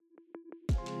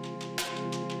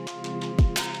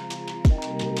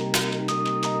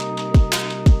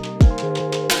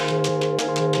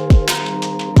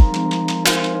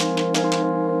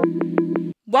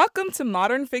Welcome to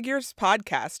Modern Figures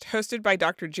Podcast, hosted by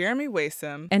Dr. Jeremy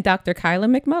Wasom and Dr. Kyla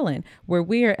McMullen, where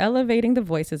we are elevating the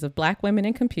voices of Black women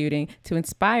in computing to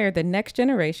inspire the next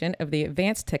generation of the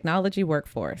advanced technology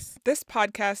workforce. This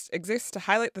podcast exists to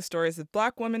highlight the stories of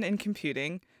Black women in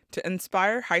computing, to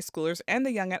inspire high schoolers and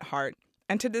the young at heart,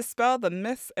 and to dispel the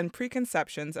myths and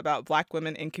preconceptions about Black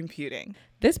women in computing.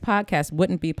 This podcast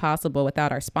wouldn't be possible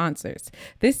without our sponsors.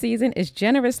 This season is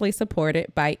generously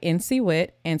supported by NCWIT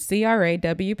and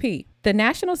CRAWP. The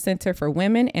National Center for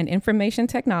Women and Information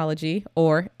Technology,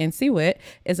 or NCWIT,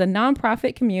 is a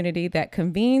nonprofit community that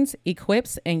convenes,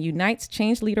 equips, and unites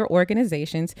change leader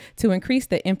organizations to increase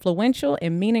the influential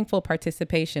and meaningful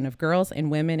participation of girls and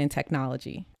women in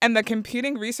technology. And the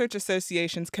Computing Research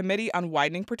Association's Committee on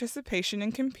Widening Participation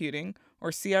in Computing, or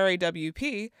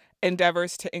CRAWP,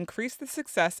 endeavors to increase the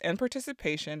success and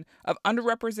participation of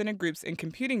underrepresented groups in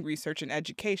computing research and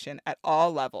education at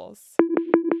all levels.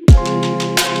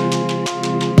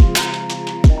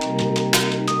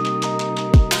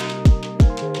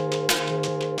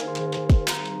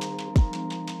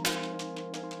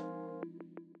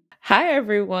 Hi,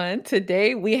 everyone.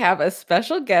 Today we have a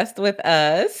special guest with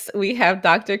us. We have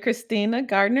Dr. Christina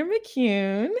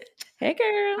Gardner-McCune. Hey,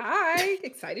 girl. Hi,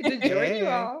 excited to join you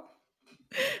all.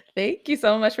 Thank you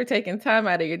so much for taking time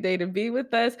out of your day to be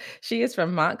with us. She is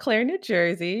from Montclair, New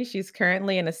Jersey. She's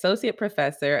currently an associate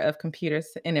professor of computer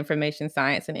and information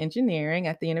science and engineering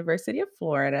at the University of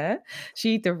Florida.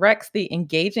 She directs the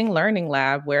Engaging Learning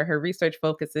Lab, where her research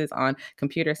focuses on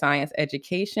computer science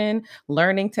education,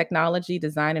 learning technology,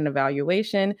 design and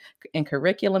evaluation, and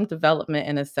curriculum development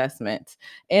and assessment.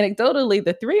 Anecdotally,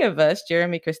 the three of us,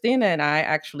 Jeremy, Christina, and I,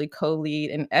 actually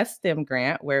co-lead an STEM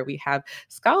grant where we have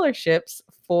scholarships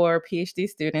for PhD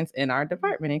students in our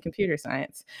department in computer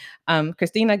science.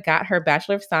 Christina got her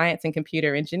Bachelor of Science in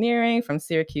Computer Engineering from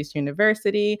Syracuse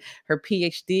University. Her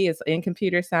PhD is in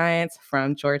computer science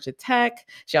from Georgia Tech.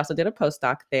 She also did a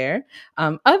postdoc there.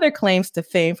 Other claims to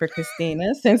fame for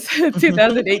Christina since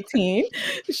 2018,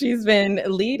 she's been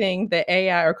leading the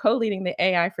AI or co-leading the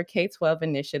AI for K-12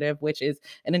 initiative, which is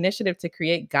an initiative to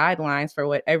create guidelines for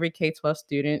what every K-12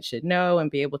 student should know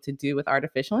and be able to do with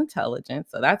artificial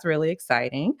intelligence. So that's really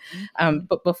exciting.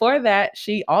 But before that,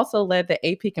 she also led the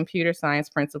AP Computer Science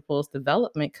Principles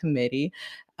Development Committee.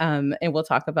 And we'll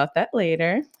talk about that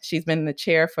later. She's been the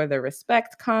chair for the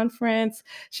Respect Conference.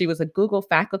 She was a Google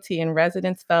Faculty and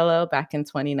Residence Fellow back in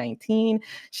 2019.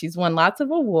 She's won lots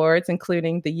of awards,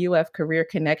 including the UF Career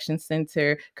Connection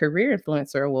Center Career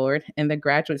Influencer Award and the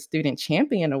Graduate Student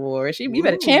Champion Award. You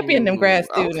better champion them grad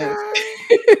students.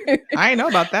 Okay. I didn't know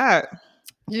about that.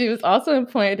 She was also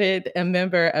appointed a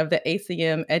member of the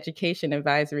ACM Education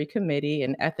Advisory Committee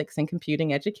and Ethics in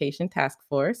Computing Education Task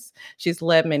Force. She's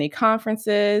led many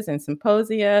conferences and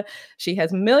symposia. She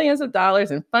has millions of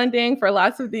dollars in funding for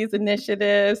lots of these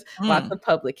initiatives, lots of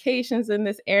publications in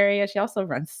this area. She also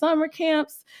runs summer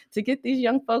camps to get these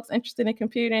young folks interested in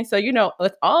computing. So,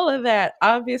 with all of that,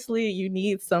 obviously you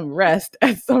need some rest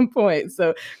at some point.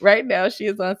 So right now she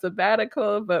is on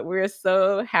sabbatical, but we're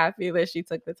so happy that she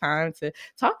took the time to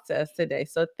talk to us today.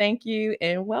 So thank you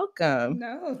and welcome.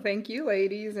 No, thank you,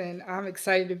 ladies. And I'm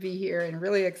excited to be here and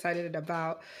really excited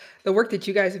about the work that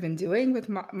you guys have been doing with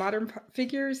Modern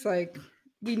Figures. Like,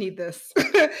 we need this.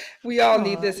 We all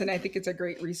need this. And I think it's a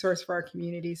great resource for our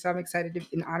community. So I'm excited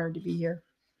and honored to be here.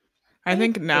 I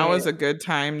think now is a good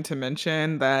time to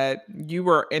mention that you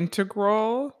were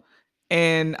integral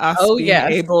in us being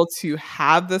able to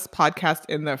have this podcast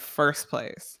in the first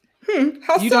place.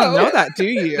 You don't know that, do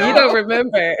you? You don't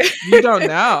remember. You don't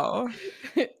know.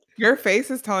 Your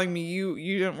face is telling me you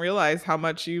didn't realize how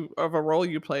much of a role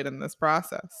you played in this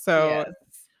process. So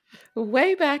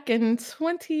way back in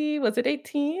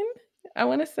 2018? I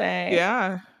want to say.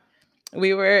 Yeah.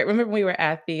 We were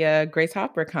at the Grace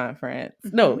Hopper conference.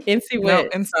 No,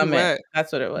 NCWIT Summit.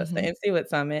 That's what it was, the NCWIT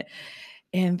Summit.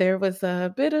 And there was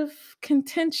a bit of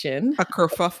contention. A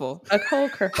kerfuffle. A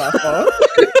cold kerfuffle.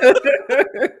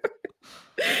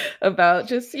 About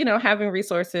just, having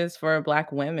resources for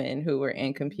Black women who were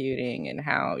in computing and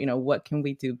how, what can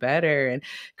we do better? And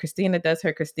Christina does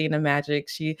her Christina magic.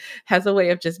 She has a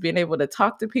way of just being able to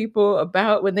talk to people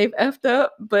about when they've effed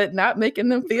up, but not making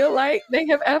them feel like they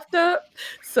have effed up.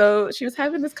 So she was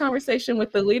having this conversation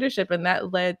with the leadership, and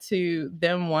that led to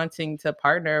them wanting to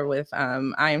partner with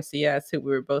IMCS, who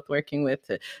we were both working with,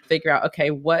 to figure out, okay,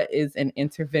 what is an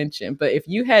intervention? But if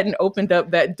you hadn't opened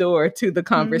up that door to the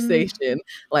conversation,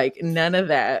 like none of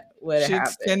that would happen. She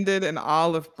extended an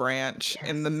olive branch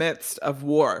in the midst of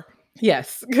war.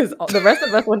 Yes, because the rest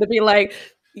of us wanted to be like,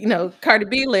 Cardi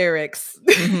B lyrics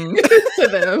Mhm. to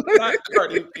them. Not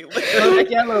Cardi B Bojack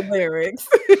Yellow lyrics.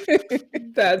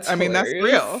 That's I mean, that's real.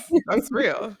 hilarious. That's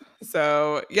real.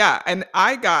 So, yeah, and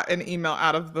I got an email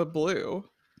out of the blue,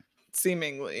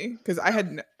 seemingly, because I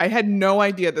had no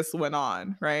idea this went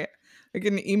on, right? I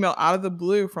get an email out of the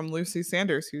blue from Lucy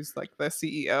Sanders, who's like the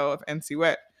CEO of NC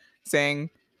Wit, saying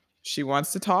she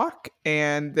wants to talk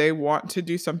and they want to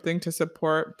do something to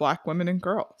support Black women and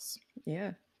girls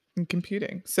Yeah. in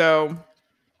computing. So,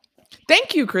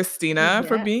 thank you, Christina,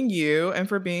 for Yeah. being you and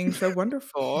for being so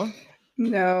wonderful.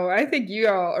 No, I think you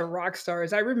all are rock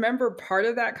stars. I remember part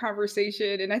of that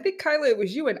conversation, and I think Kyla, it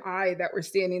was you and I that were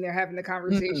standing there having the Mhm.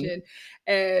 conversation,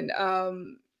 and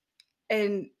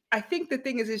I think the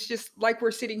thing is, it's just like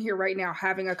we're sitting here right now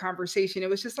having a conversation. It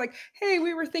was just like, hey,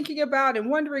 we were thinking about and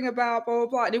wondering about blah blah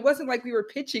blah. And it wasn't like we were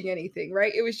pitching anything,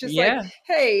 right? It was just like, Yeah.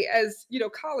 hey, as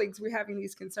colleagues, we're having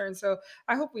these concerns. So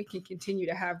I hope we can continue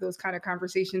to have those kind of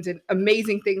conversations and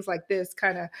amazing things like this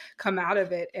kind of come out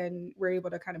of it, and we're able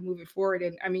to kind of move it forward.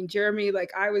 And I mean, Jeremy,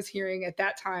 like I was hearing at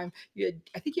that time,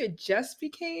 I think you had just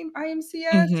became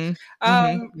IMCS. Mhm.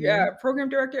 Mhm. Yeah, program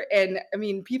director. And I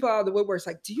mean, people out of the woodworks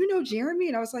like, do you know Jeremy?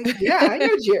 And I was like, yeah, I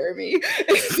know Jeremy.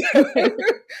 So,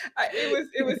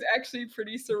 it was actually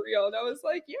pretty surreal. And I was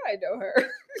like, yeah, I know her.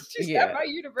 She's at Yeah. my That's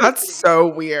university. so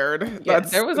weird. Yeah,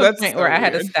 there was a That's point so where I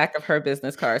had a weird. stack of her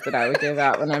business cards that I would give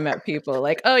out when I met people,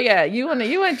 like, "Oh, yeah, you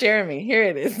want Jeremy, here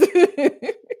it is."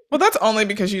 Well, that's only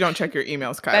because you don't check your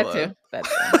emails, That Kyla. too, that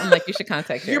too. I'm like, "You should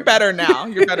contact You're Jeremy." better now.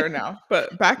 You're better now.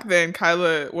 But back then,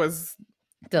 Kyla was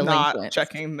not Delinquents,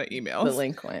 checking the emails.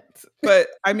 delinquents. But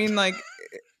I mean, like,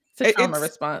 It's a it, trauma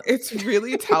response. it's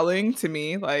really telling to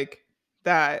me, like,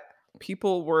 that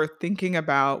people were thinking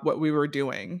about what we were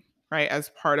doing, right, as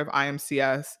part of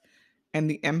IMCS and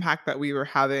the impact that we were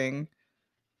having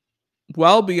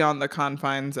well beyond the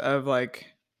confines of like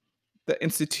the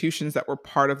institutions that were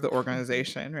part of the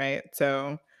organization, right?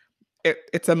 So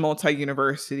it's a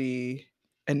multi-university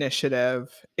initiative.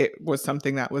 It was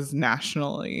something that was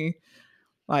nationally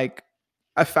like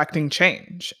affecting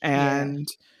change. Yeah, And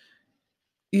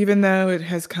even though it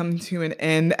has come to an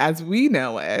end as we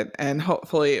know it, and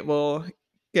hopefully it will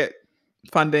get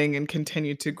funding and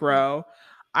continue to grow,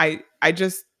 I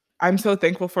just I'm so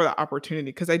thankful for the opportunity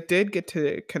because I did get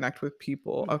to connect with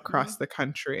people across Mhm. the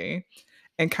country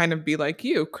and kind of be like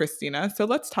you, Christina. So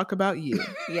let's talk about you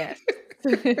yes.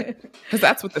 because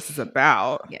that's what this is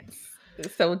about. Yes.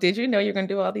 So did you know you're gonna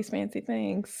do all these fancy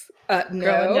things growing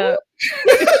No. up?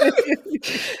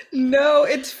 No,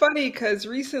 it's funny because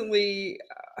recently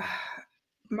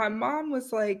my mom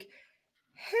was like,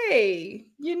 hey,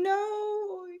 you're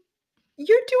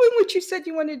doing what you said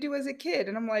you wanted to do as a kid.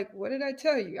 And I'm like, what did I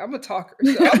tell you? I'm a talker.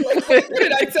 So I'm like, what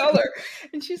did I tell her?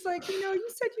 And she's like, you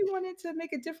said you wanted to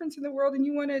make a difference in the world and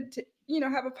you wanted to,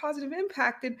 have a positive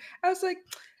impact. And I was like,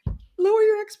 lower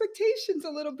your expectations a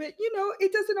little bit.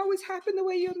 It doesn't always happen the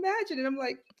way you imagine. And I'm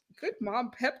like, good mom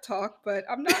pep talk, but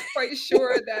I'm not quite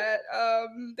sure that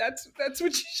that's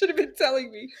what you should have been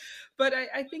telling me. But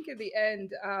I think in the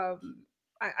end,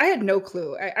 I had no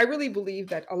clue. I really believe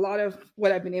that a lot of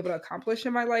what I've been able to accomplish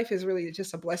in my life is really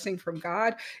just a blessing from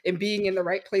God and being in the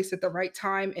right place at the right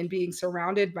time and being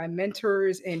surrounded by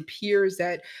mentors and peers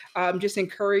that just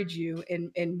encourage you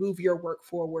and move your work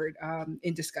forward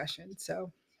in discussion.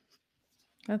 So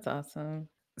That's awesome.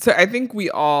 So I think we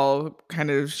all kind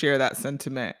of share that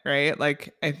sentiment, right?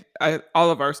 Like all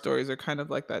of our stories are kind of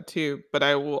like that too. But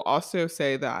I will also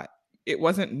say that it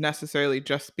wasn't necessarily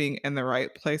just being in the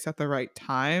right place at the right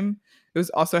time. It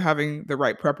was also having the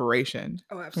right preparation.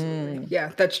 Oh, absolutely. Mm,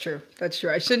 Yeah, that's true. That's true.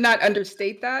 I should not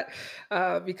understate that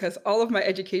because all of my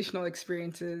educational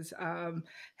experiences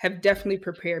have definitely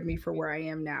prepared me for where I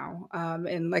am now.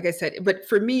 And like I said, but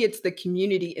for me, it's the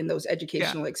community in those Yeah.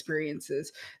 educational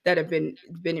experiences that have been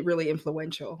really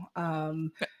influential.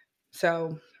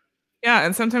 So Yeah,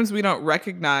 and sometimes we don't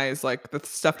recognize like the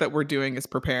stuff that we're doing is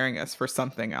preparing us for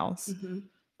something else mhm.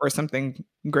 or something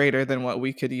greater than what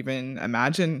we could even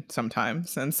imagine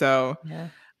sometimes. And so yeah.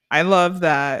 I love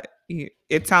that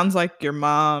it sounds like your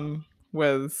mom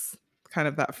was kind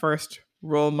of that first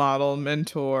role model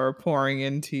mentor pouring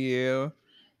into you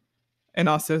and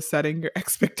also setting your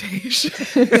expectations.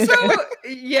 So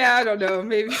yeah, I don't know,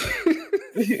 maybe.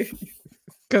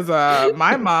 Because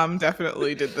my mom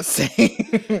definitely did the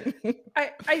same.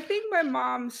 I think my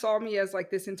mom saw me as like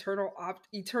this eternal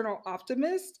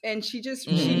optimist, and she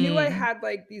knew I Mm. had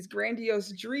like these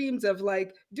grandiose dreams of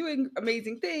like doing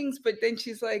amazing things, but then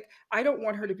she's like, I don't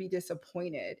want her to be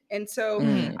disappointed. And so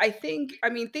Mm. I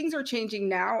mean, things are changing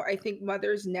now. I think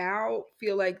mothers now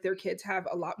feel like their kids have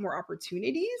a lot more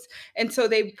opportunities, and so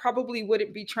they probably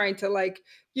wouldn't be trying to like,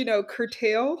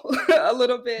 curtail a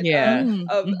little bit Yeah.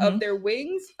 of Mhm. their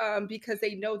wings, because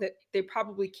they know that they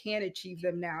probably can achieve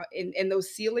them now, and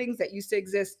those ceilings that used to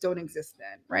exist don't exist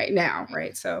then right now,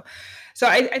 right? So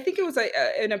I think it was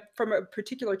from a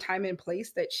particular time and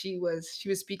place that she was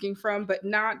speaking from, but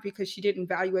not because she didn't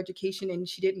value education and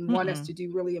she didn't want us Mm-mm. to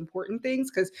do really important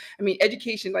things. Because I mean,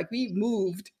 education, like we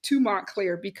moved to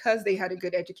Montclair because they had a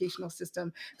good educational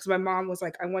system, because my mom was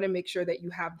like, I want to make sure that you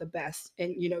have the best,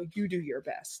 and you do your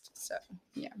best. So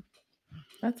yeah.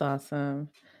 That's awesome.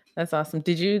 That's awesome.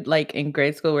 Did you like in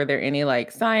grade school, were there any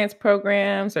like science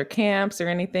programs or camps or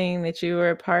anything that you were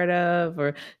a part of,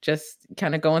 or just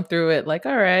kind of going through it like,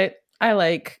 all right, I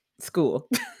like school?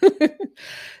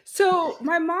 So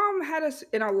my mom had us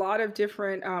in a lot of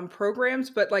different programs,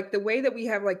 but like the way that we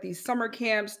have like these summer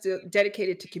camps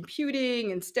dedicated to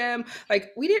computing and STEM,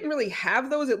 like we didn't really have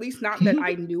those, at least not that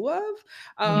I knew of.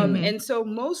 Mhm. And so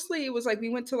mostly it was like we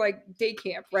went to like day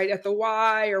camp, right, at the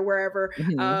Y or wherever.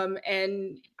 Mhm.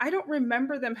 And I don't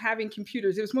remember them having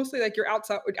computers. It was mostly like you're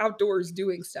outside outdoors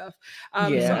doing stuff. So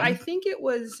Yeah. I Mhm. think it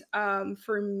was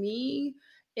for me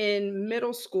in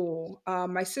middle school,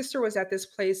 my sister was at this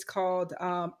place called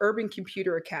Urban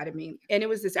Computer Academy, and it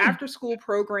was this Mm. after school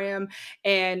program.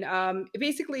 And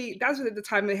basically, that was at the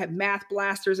time they had math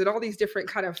blasters and all these different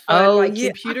kind of fun, Oh, like yeah.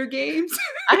 computer games.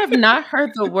 I have not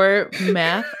heard the word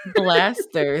math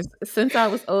blasters since I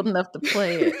was old enough to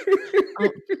play it. Oh,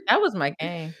 that was my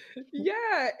game.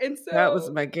 Yeah, and That was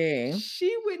so my game.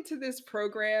 she went to this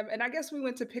program, and I guess we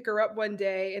went to pick her up one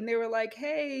day, and they were like,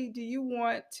 "Hey, do you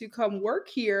want to come work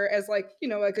here as like,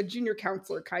 like a junior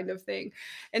counselor kind of thing?"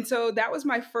 And so that was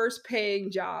my first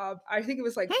paying job. I think it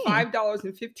was like Hmm.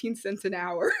 $5.15 an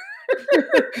hour.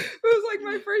 It was like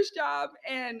my first job,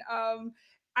 and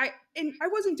I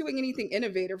wasn't doing anything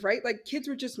innovative, right? Like kids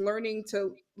were just learning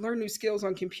to learn new skills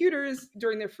on computers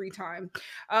during their free time.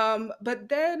 But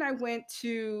then I went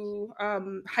to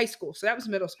high school. So that was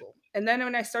middle school. And then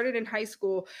when I started in high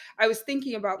school, I was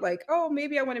thinking about like, oh,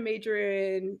 maybe I want to major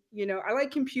in, I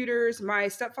like computers. My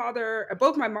stepfather,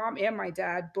 both my mom and my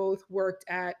dad both worked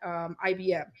at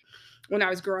IBM when I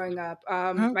was growing up.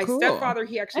 Oh, My cool. stepfather,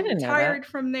 he I actually didn't know that. retired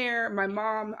from there. My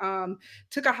mom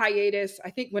took a hiatus, I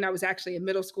think, when I was actually in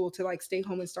middle school to like stay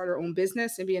home and start her own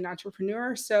business and be an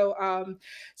entrepreneur. So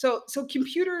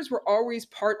computers were always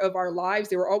part of our lives.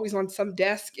 They were always on some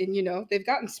desk, and they've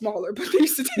gotten smaller, but they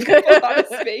used to take up a lot of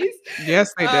space.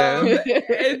 Yes, they Um, did.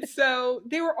 and so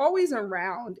they were always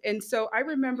around. And so I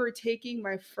remember taking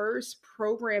my first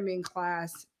programming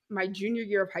class my junior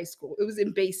year of high school. It was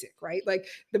in basic, right? Like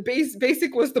the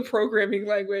basic was the programming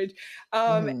language.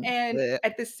 Mhm. And Blech.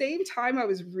 at the same time, I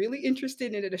was really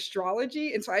interested in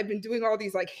astrology. And so I've been doing all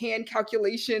these like hand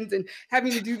calculations and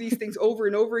having to do these things over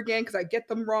and over again because I get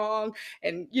them wrong.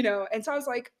 And so I was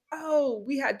like, oh,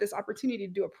 we had this opportunity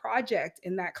to do a project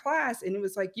in that class. And it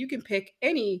was like, you can pick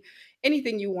anything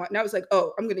you want. And I was like,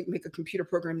 oh, I'm going to make a computer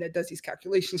program that does these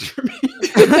calculations for me.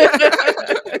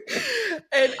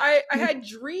 And I had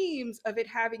dreams of it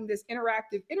having this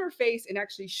interactive interface and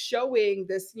actually showing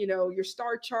this, your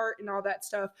star chart and all that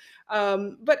stuff.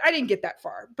 But I didn't get that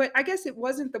far. But I guess it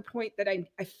wasn't the point that I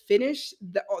finished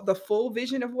the full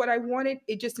vision of what I wanted.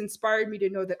 It just inspired me to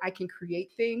know that I can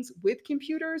create things with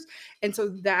computers. And so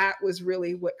that was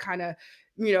really what kind of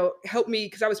helped me,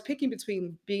 because I was picking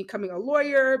between becoming a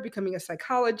lawyer, becoming a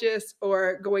psychologist,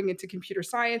 or going into computer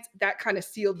science. That kind of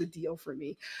sealed the deal for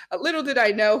me. Little did I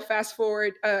know, fast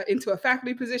forward into a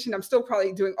faculty position, I'm still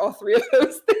probably doing all three of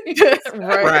those things.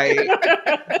 Right.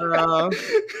 Right. Girl,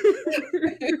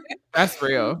 that's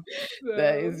real.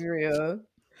 That So, is real.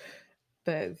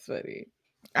 That's funny.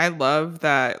 I love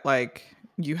that, like,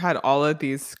 you had all of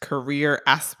these career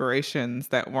aspirations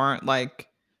that weren't, like,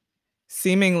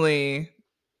 seemingly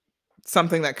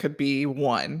something that could be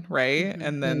one, right? mhm,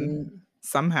 And then Mhm. mhm.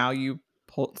 somehow you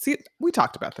pull see, we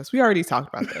talked about this. We already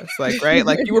talked about this, like, right?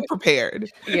 Like, you were prepared.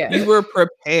 Yeah. You were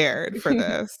prepared for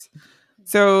this.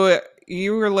 So,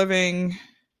 you were living,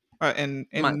 in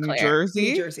New Montclair. New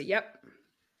Jersey, Jersey, yep.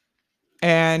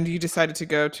 and you decided to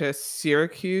go to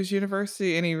Syracuse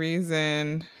University. Any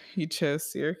reason you chose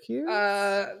Syracuse?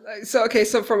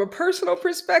 So from a personal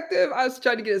perspective, I was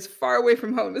trying to get as far away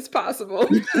from home as possible.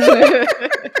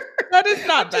 But it's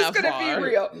not I'm just that gonna be far.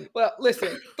 real. Well, listen,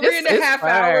 three and a It's half far.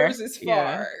 hours is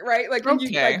Yeah. far, right? Like when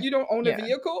Okay. you don't own a Yeah.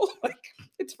 vehicle, like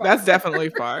it's far. That's definitely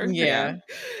far. Yeah.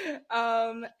 Yeah.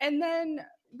 And then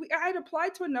I had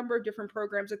applied to a number of different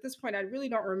programs. At this point, I really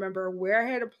don't remember where I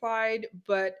had applied,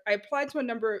 but I applied to a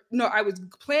number. No, I was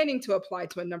planning to apply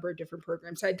to a number of different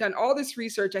programs. I had done all this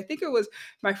research. I think it was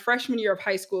my freshman year of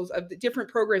high schools of the different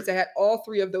programs that had all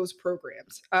three of those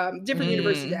programs. Different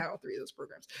universities that Mm. had all three of those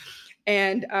programs,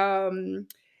 and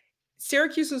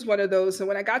Syracuse was one of those. So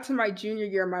when I got to my junior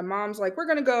year, my mom's like, we're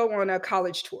going to go on a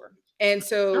college tour. And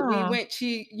so we Aw. went,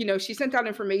 she sent out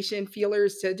information,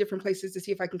 feelers to different places to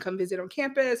see if I can come visit on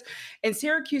campus. And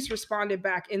Syracuse responded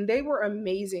back, and they were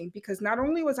amazing because not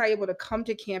only was I able to come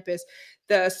to campus,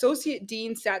 the associate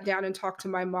dean sat down and talked to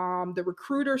my mom. The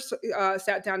recruiter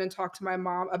sat down and talked to my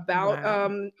mom about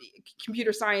Wow.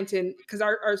 computer science, and because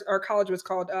our college was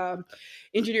called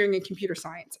engineering and computer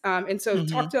science. And so Mhm.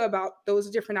 talked to about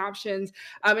those different options,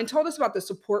 and told us about the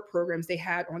support programs they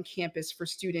had on campus for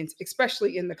students,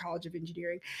 especially in the College of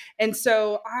Engineering. And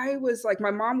so I was like,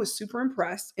 my mom was super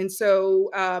impressed. And so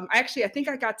I think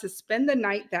I got to spend the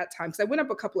night that time because I went up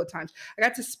a couple of times. I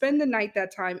got to spend the night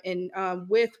that time in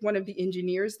with one of the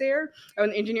engineers there,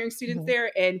 engineering students Mhm.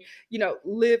 there, and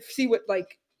see what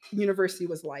like university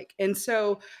was like. And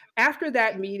so after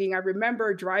that meeting, I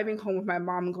remember driving home with my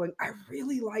mom and going, I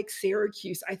really like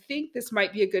Syracuse. I think this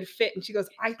might be a good fit. And she goes,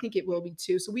 I think it will be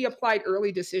too. So we applied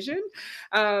early decision.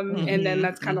 And then Mhm.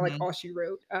 that's kind of like Mhm. all she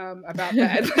wrote about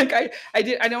that. Like I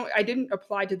didn't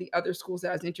apply to the other schools that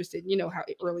I was interested in, you know how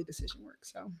early decision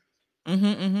works. So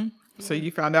Mhm. Mhm. So yeah.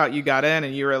 you found out you got in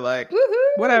and you were like, Woohoo!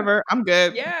 whatever, I'm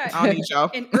good. Yeah. I don't need y'all.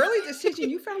 And early decision,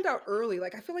 you found out early.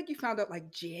 Like I feel like you found out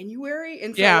like January.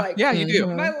 And so Yeah. like Yeah, you do.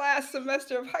 my Mhm. last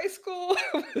semester of high school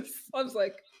I was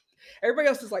like, everybody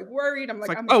else is like worried. I'm It's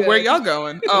like, like, I'm oh, where good. y'all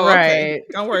going? Oh, okay. Right.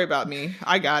 Don't worry about me.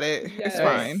 I got it. It's Right. Yes.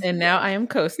 fine. And now Yes. I am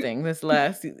coasting this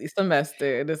last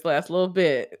semester, this last little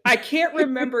bit. I can't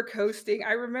remember coasting.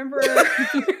 I remember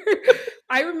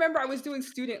I was doing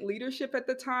student leadership at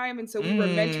the time, and so we were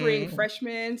mentoring Mm.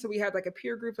 freshmen, so we had, like, a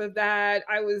peer group of that.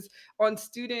 I was in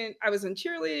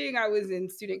cheerleading, I was in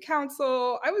student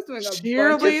council, I was doing a bunch of Just doing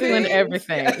Cheerleading? things.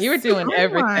 everything. You were Yes. doing Oh my.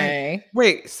 everything.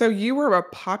 Wait, so you were a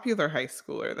popular high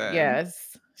schooler then?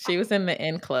 Yes. She was in the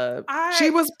N club. She I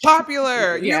was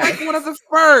popular. You're like Yes. one of the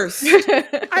first.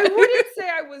 I wouldn't say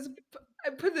I was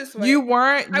put it this way, You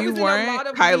weren't I you was in a weren't lot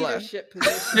of Kyla. leadership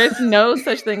positions. There's no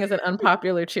such thing as an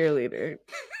unpopular cheerleader.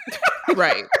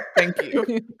 Right. Thank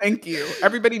you. Thank you.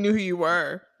 Everybody knew who you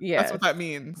were. That's what Yes. that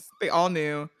means. They all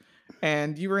knew.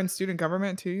 And you were in student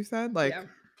government too, you said? Yeah. Like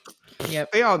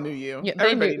Yep. they all knew you. Yeah,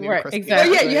 they knew Everybody knew right, Well, Christina. yeah,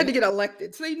 you had to exactly. get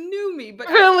elected, so they knew me, but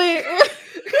Really?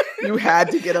 You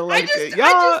had to get elected. Y'all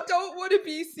I just don't wanna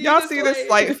be seen y'all as see this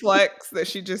like slight flex that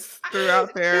she just threw out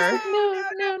She's there? like, "No,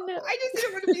 no. no, no." I just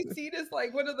didn't want to be seen as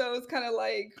like one of those kind of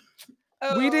like,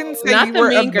 We didn't oh, say Not you the were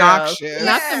mean girls. Not the obnoxious.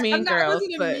 yeah, mean I girls,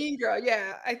 wasn't a but mean girl.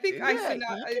 Yeah, I think I yeah, should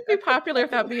not. you can I be put popular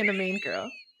without popular. being a mean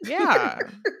girl. Yeah.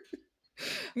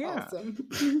 Yeah.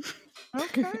 Awesome.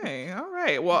 Okay. All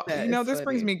right. Well, That is this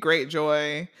brings funny. me great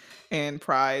joy and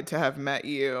pride to have met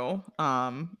you,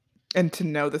 and to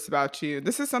know this about you.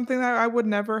 This is something that I would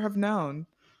never have known,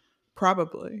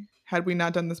 probably, had we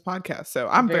not done this podcast. So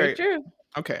I'm Very very true.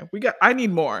 okay. I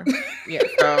need more. Yes.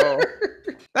 So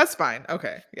that's fine.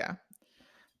 Okay. Yeah.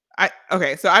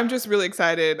 Okay, so I'm just really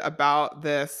excited about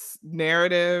this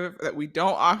narrative that we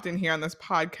don't often hear on this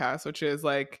podcast, which is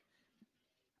like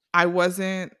I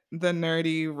wasn't the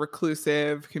nerdy,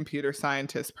 reclusive computer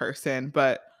scientist person,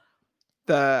 but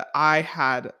I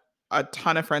had a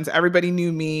ton of friends. Everybody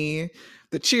knew me,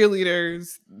 the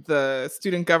cheerleaders, the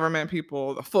student government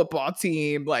people, the football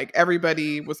team, like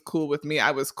everybody was cool with me.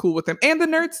 I was cool with them and the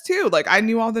nerds too. Like I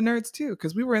knew all the nerds too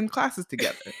cuz we were in classes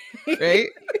together, right?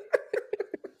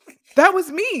 That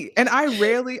was me. And I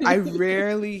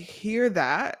rarely hear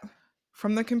that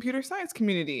from the computer science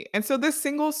community. And so this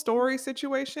single story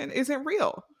situation isn't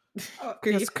real Oh,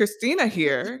 because Christina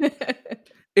here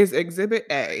is exhibit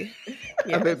A of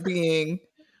Yes. it being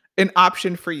an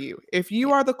option for you. If you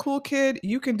Yeah. are the cool kid,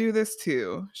 you can do this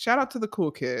too. Shout out to the cool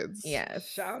kids. Yes.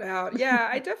 shout out. Yeah,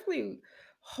 I definitely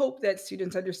hope that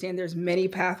students understand there's many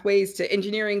pathways to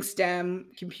engineering, STEM,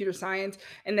 computer science,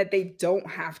 and that they don't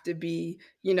have to be,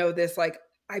 this like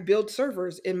I build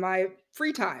servers in my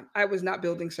free time. I was not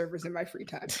building servers in my free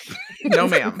time. No,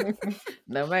 ma'am.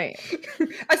 No, man.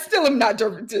 I still am not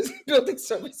just building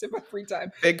servers in my free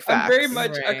time. Big I'm very facts.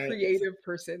 much a Right. creative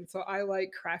person, so I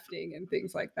like crafting and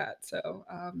things like that. So,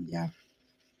 yeah.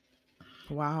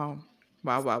 Wow.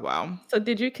 Wow, wow, wow. So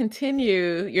did you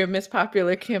continue your Miss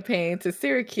Popular campaign to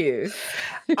Syracuse?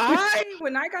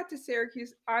 When I got to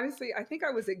Syracuse, honestly, I think I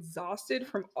was exhausted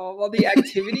from all the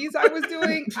activities I was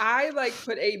doing. I like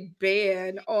put a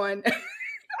ban on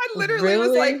I literally was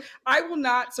like, Really? I will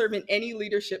not serve in any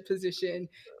leadership position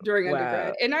during undergrad.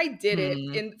 Wow. And I did it.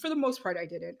 Hmm. And for the most part, I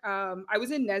did it. I was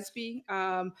in NESB.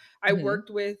 I Mhm. worked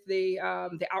with the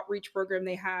outreach program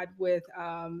they had with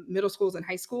middle schools and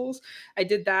high schools. I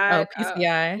did Oh, that.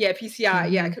 PCI? Yeah, PCI.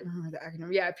 Yeah, I Hmm. couldn't remember the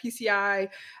acronym. Yeah, PCI.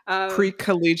 Um,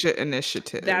 Pre-collegiate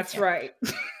initiative. that's Yeah. right.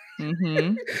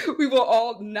 Hmm. We will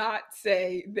all not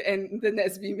say the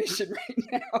NESB mission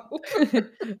right now.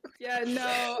 Yeah,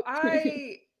 no,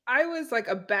 I was like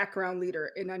a background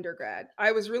leader in undergrad.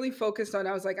 I was really focused on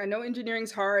I was like, I know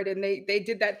engineering's hard and they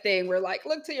did that thing where like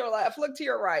look to your left, look to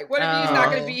your right. One of you is not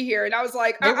going to Oh, be here. And I was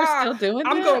like, they were still doing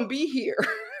I'm that? going to be here.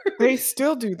 They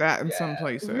still do that in some Yeah.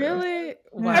 places. Really? I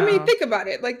Yeah. mean, Wow. think about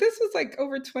it. Like this was like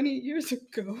over 20 years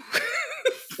ago.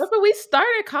 No, but we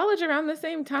started college around the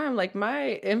same time. Like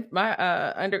my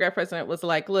undergrad president was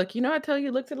like, "Look, I tell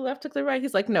you, look to the left, look to the right."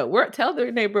 He's like, "No, tell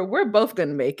the neighbor we're both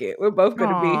gonna make it. We're both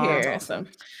gonna be That's Aw. here." So, awesome.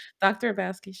 Dr.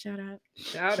 Abowski, shout out.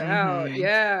 Shout out. Hmm.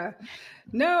 Yeah.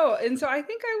 No, and so I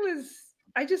think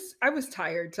I was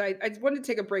tired. So I wanted to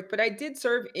take a break, but I did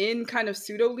serve in kind of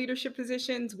pseudo leadership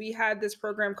positions. We had this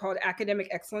program called Academic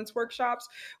Excellence Workshops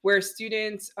where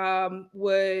students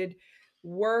would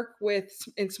work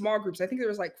in small groups. I think there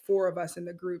was like four of us in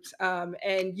the groups,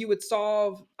 and you would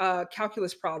solve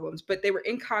calculus problems, but they were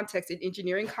in context, in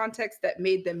engineering context that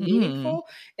made them Hmm. meaningful.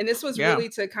 And this was Yeah. really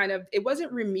to kind of, it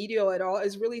wasn't remedial at all. It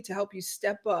was really to help you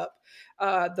step up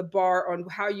the bar on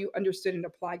how you understood and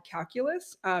applied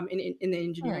calculus in the Hmm.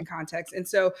 engineering context. And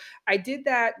so I did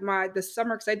that the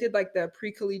summer because I did like the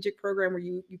pre-collegiate program where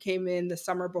you came in the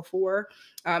summer before.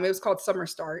 It was called Summer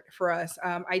Start for us.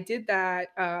 I did that,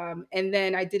 and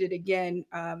then I did it again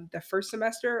the first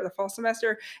semester, the fall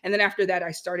semester, and then after that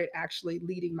I started actually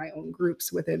leading my own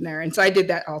groups within there. And so I did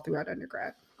that all throughout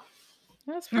undergrad.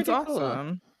 That's That's pretty cool.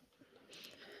 awesome.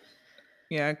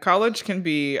 Yeah, college can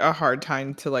be a hard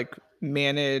time to like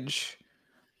manage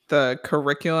the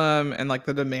curriculum and like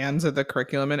the demands of the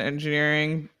curriculum in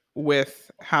engineering with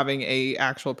having a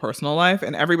actual personal life,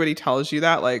 and everybody tells you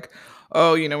that like,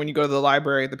 oh, when you go to the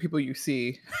library, the people you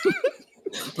see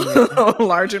Yeah.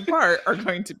 large in part are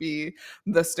going to be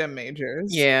the STEM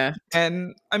majors. Yeah.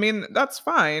 And I mean, that's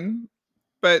fine,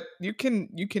 but you can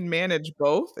manage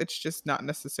both. It's just not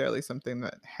necessarily something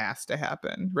that has to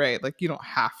happen, right? Like you don't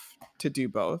have to do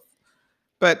both.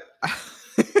 But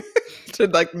to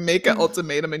like make an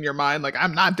ultimatum in your mind, like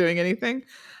I'm not doing anything.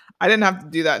 I didn't have to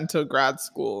do that until grad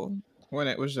school when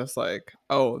it was just like,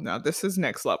 oh, now this is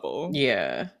next level.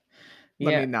 Yeah.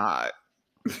 Let Yeah. me not.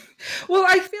 Well,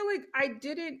 I feel like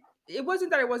it wasn't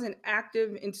that I wasn't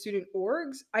active in student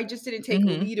orgs. I just didn't take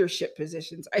Mhm. leadership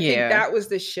positions. I think Yeah. that was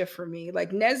the shift for me.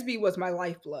 Like NESB was my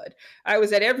lifeblood. I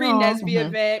was at every Aw. NESB Mhm.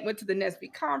 event, went to the NESB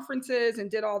conferences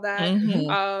and did all that.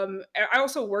 Mhm. I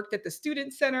also worked at the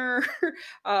student center,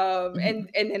 Mhm.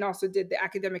 and then also did the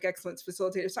academic excellence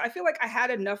facilitator. So I feel like I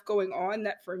had enough going on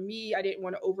that for me, I didn't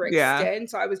want to Yeah. overextend.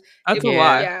 So I was, That's it, a Yeah.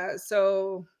 lot. yeah.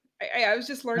 So I was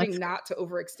just That's learning not to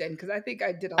overextend because I think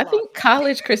I did a I lot. think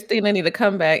college Christina need to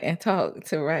come back and talk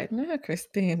to right now,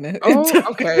 Christina.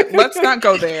 Oh, okay. Let's not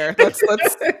go there.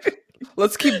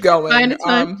 Let's keep going. Find a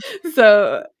time.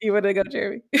 So, you wanna go,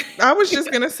 Jeremy? I was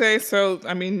just gonna say, so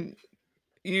I mean,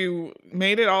 you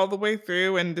made it all the way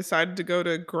through and decided to go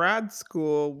to grad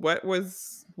school. What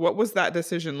was that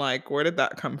decision like? Where did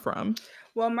that come from?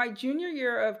 Well, my junior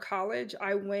year of college,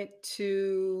 I went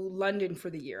to London for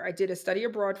the year. I did a study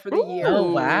abroad for the year.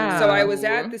 Oh, So I was wow.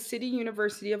 at Ooh. the City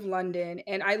University of London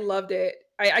and I loved it.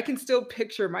 I can still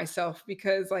picture myself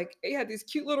because like it had these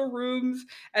cute little rooms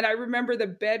and I remember the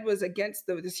bed was against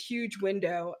this huge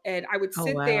window and I would Oh,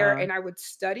 sit there wow. and I would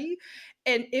study.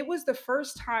 And it was the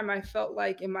first time I felt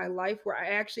like in my life where I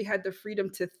actually had the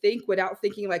freedom to think without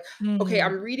thinking like, okay, Mm.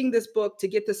 I'm reading this book to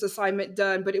get this assignment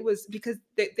done, but it was because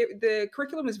the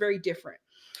curriculum is very different.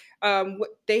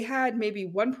 They had maybe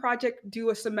one project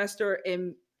due a semester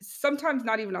and sometimes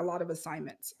not even a lot of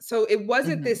assignments. So it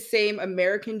wasn't Mhm. this same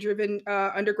American driven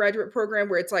undergraduate program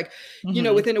where it's like,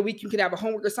 Mhm. within a week you can have a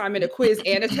homework assignment, a quiz,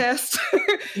 and a test.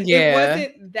 It Yeah.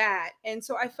 wasn't that. And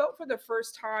so I felt for the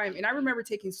first time, and I remember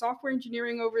taking software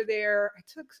engineering over there. I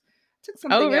took Oh,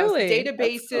 something else, really? That's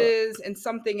cool. databases and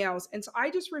something else. And so I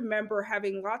just remember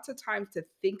having lots of time to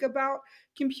think about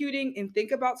computing and think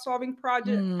about solving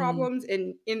project Mm. problems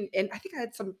and I think I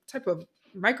had some type of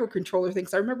microcontroller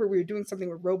things. I remember we were doing something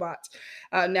with robots.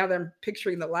 Now that I'm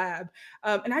picturing the lab,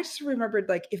 and I just remembered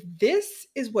like if this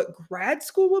is what grad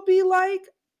school will be like,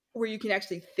 where you can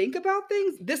actually think about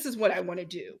things, this is what I want to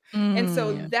do. And so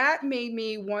Yeah. that made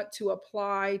me want to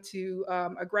apply to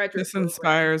a graduate This program.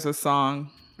 inspires a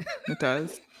song. It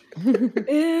does.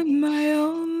 In my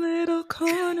own little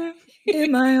corner,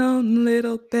 in my own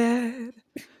little bed,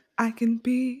 I can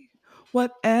be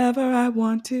whatever I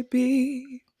want to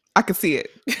be. I can see it.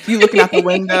 You looking out the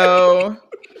window,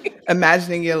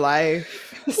 imagining your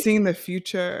life, seeing the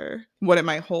future, what it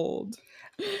might hold.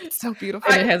 It's so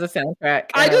beautiful. And it has a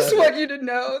soundtrack. I And just love want it. you to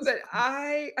know that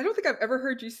I don't think I've ever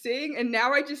heard you sing, and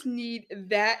now I just need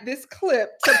this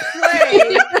clip to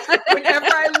play whenever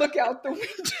I look out the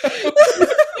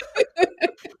window.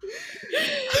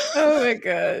 Oh my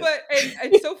god.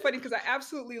 And it's so funny because I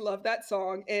absolutely love that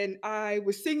song, and I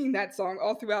was singing that song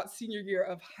all throughout senior year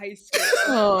of high school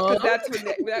Aw. because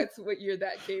that's what year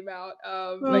that came out.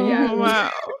 But Oh, yeah,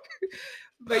 wow.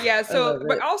 but yeah. I love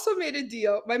But it. I also made a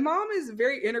deal. My mom is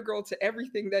very integral to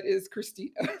everything that is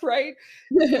Christina, right?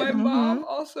 My mom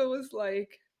also was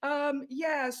like,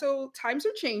 yeah, so times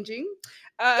are changing.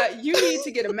 You need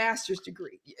to get a master's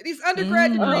degree. These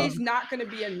undergrad degrees not going to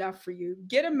be enough for you.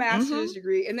 Get a master's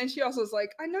degree. And then she also was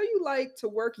like, I know you like to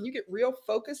work and you get real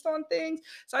focused on things.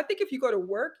 So I think if you go to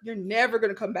work, you're never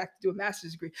going to come back to do a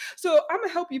master's degree. So I'm going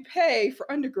to help you pay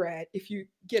for undergrad if you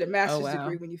get a master's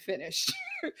degree when you finish.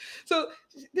 So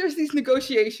there's these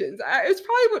negotiations. It's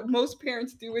probably what most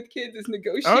parents do with kids is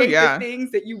negotiate the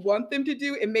things that you want them to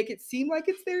do and make it seem like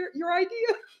it's your idea.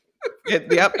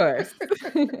 Yep. Of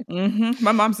course.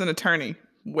 My mom's an attorney.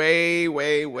 Way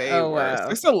worse. Wow.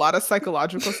 There's a lot of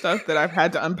psychological stuff that I've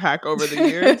had to unpack over the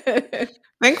years.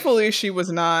 Thankfully, she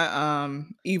was not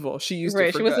evil. She used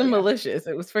it for She good. wasn't malicious.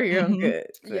 It was for your own good.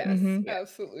 So, Yes, yeah.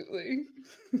 absolutely.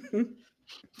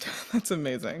 That's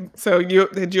amazing. So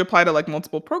did you apply to like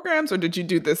multiple programs or did you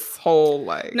do this whole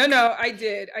like No, I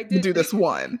did. you do this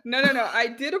one? No. I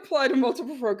did apply to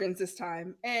multiple programs this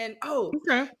time. And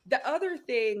Okay. the other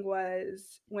thing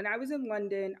was when I was in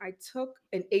London, I took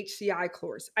an HCI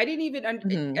course. I didn't even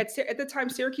at the time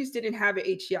Syracuse didn't have an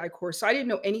HCI course, so I didn't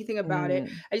know anything about it.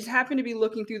 I just happened to be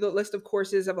looking through the list of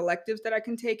courses of electives that I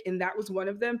can take, and that was one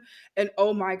of them. And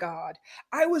oh my God,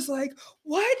 I was like,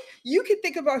 "What? You can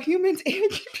think about humans and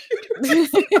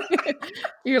computers?"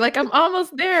 You're like, I'm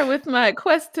almost there with my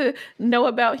quest to know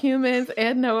about humans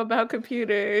and know about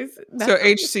computers. So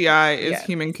HCI is Yes.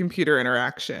 human computer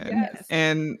interaction. Yes.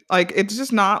 And like it's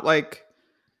just not like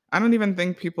I don't even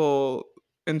think people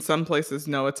in some places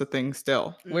know it's a thing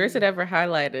still. Where's it ever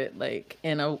highlighted, like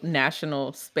in a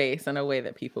national space in a way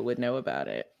that people would know about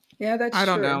it? Yeah, that's true. I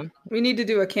don't know. We need to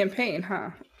do a campaign,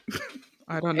 huh?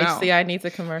 I don't know. HCI needs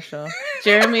a commercial.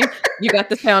 Jeremy, you got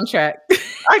the soundtrack.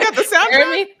 I got the soundtrack.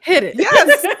 Jeremy, hit it.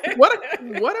 Yes. What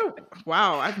a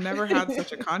wow. I've never had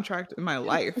such a contract in my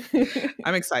life.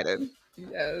 I'm excited.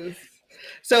 Yes.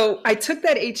 So I took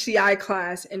that HCI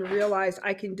class and realized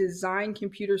I can design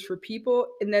computers for people.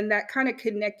 And then that kind of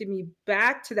connected me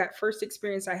back to that first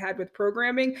experience I had with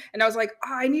programming. And I was like,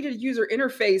 I needed a user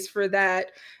interface for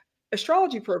that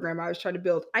astrology program I was trying to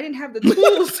build. I didn't have the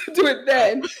tools to do it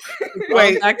then.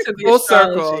 Wait, back to the full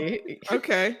astrology. circle.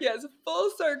 Okay. Yes, full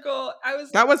circle.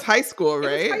 That was high school,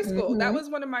 right? It was high school. That was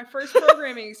one of my first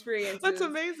programming experiences. That's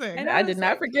amazing. And I did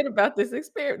not forget about this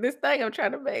experience, this thing I'm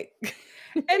trying to make.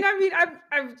 And I mean,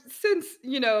 I've since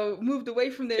moved away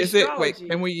from the Is it astrology.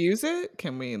 can we use it?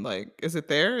 Can we is it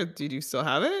there? Did you still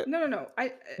have it? No.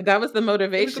 That was the It was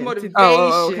motivation. the motivation.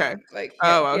 okay. Like,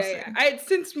 I had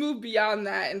since moved beyond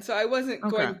that, and so I wasn't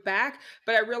going back.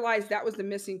 But I realized that was the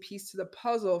missing piece to the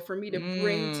puzzle for me to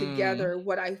bring together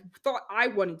what I thought I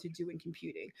wanted to do in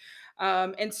computing.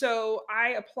 And so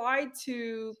I applied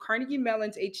to Carnegie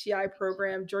Mellon's HCI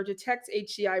program, Georgia Tech's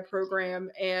HCI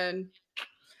program, and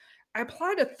I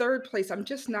applied to third place. I'm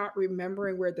just not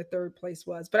remembering where the third place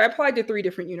was, but I applied to 3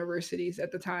 different universities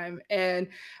at the time. And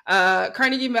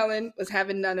Carnegie Mellon was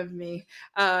having none of me.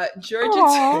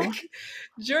 Georgia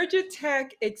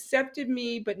Tech accepted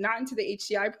me, but not into the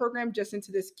HCI program, just into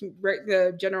this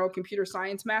the general computer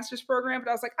science master's program. But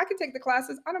I was like, I can take the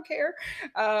classes. I don't care.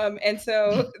 And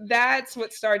so that's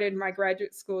what started my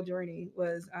graduate school journey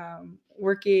was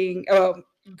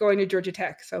going to Georgia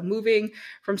Tech. So moving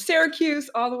from Syracuse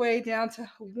all the way down to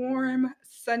warm,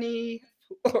 sunny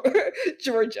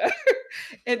Georgia.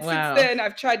 And since then,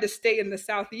 I've tried to stay in the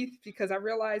Southeast because I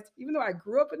realized even though I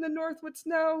grew up in the North with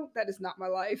snow, that is not my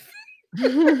life.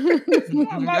 That's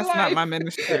not my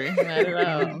ministry. Not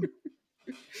at all.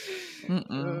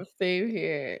 Same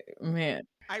here, man.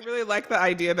 I really like the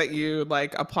idea that you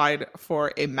like applied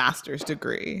for a master's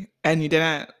degree and you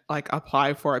didn't like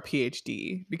apply for a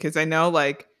PhD, because I know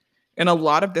like in a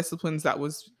lot of disciplines that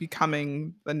was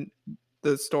becoming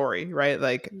the story, right?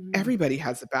 Like Mhm. everybody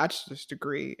has a bachelor's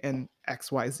degree in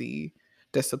XYZ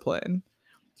discipline.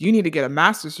 You need to get a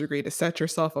master's degree to set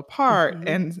yourself apart Mhm.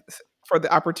 and for the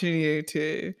opportunity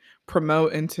to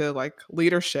promote into like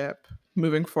leadership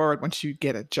moving forward once you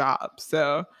get a job.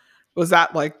 So was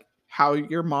that like how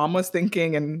your mom was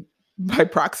thinking and by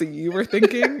proxy you were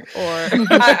thinking, or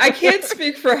I can't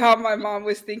speak for how my mom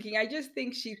was thinking. I just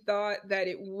think she thought that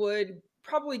it would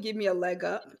probably give me a leg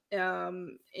up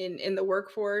in the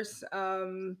workforce.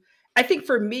 I think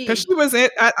for because me, she was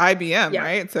at IBM, yeah,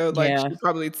 right? So like Yeah. she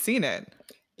probably had seen it.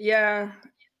 yeah.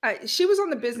 She was on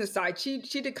the business side. She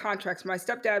did contracts. My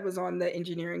stepdad was on the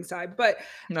engineering side, but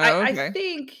I, No, I okay.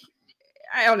 think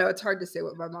I don't know. It's hard to say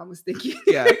what my mom was thinking,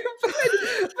 Yeah. but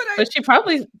I But she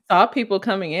probably saw people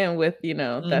coming in with,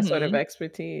 that sort of Mhm.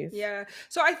 expertise. yeah.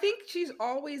 So I think she's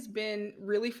always been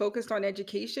really focused on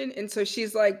education. And so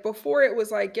she's like, before it was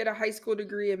like get a high school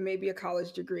degree and maybe a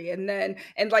college degree. And then,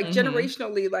 and like Mhm.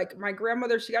 generationally, like my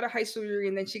grandmother, she got a high school degree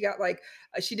and then she got like,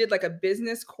 she did like a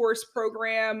business course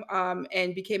program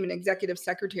and became an executive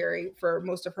secretary for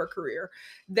most of her career.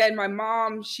 Then my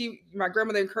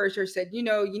grandmother encouraged her, said, you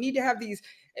need to have these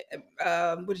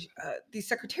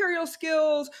secretarial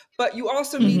skills, but you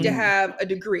also need to Mhm. have a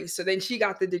degree. So then she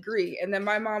got the degree. And then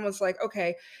my mom was like,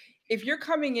 okay, if you're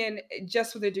coming in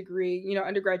just with a degree,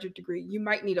 undergraduate degree, you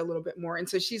might need a little bit more. And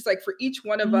so she's like, for each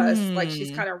one of us, like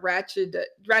she's Mm. kind of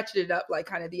ratcheted up, like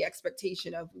kind of the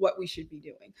expectation of what we should be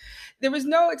doing. There was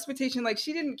no expectation, like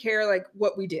she didn't care like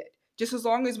what we did. Just as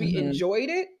long as we Mhm. enjoyed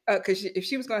it, because if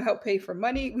she was going to help pay for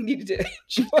money, we needed to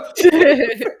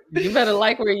enjoy You better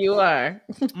like where you are.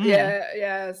 Mm. yeah,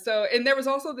 yeah. So, and there was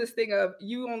also this thing of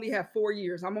you only have 4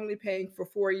 years. I'm only paying for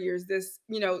 4 years. This,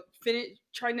 finish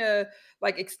trying to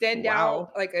like extend out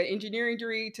Wow. like an engineering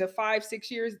degree to 5,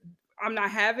 6 years. I'm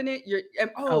not having it. Oh,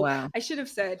 Oh, wow. I should have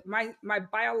said my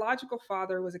biological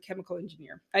father was a chemical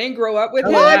engineer. I didn't grow up with Oh,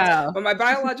 him, What? wow. but my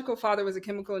biological father was a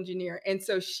chemical engineer, and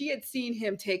so she had seen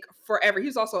him take forever. He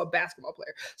was also a basketball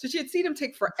player, so she had seen him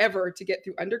take forever to get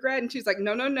through undergrad, and she's like,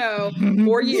 no, no, no,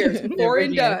 4 years, four Never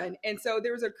and again. done. And so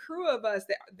there was a crew of us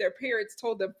that their parents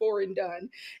told them four and done.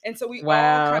 And so we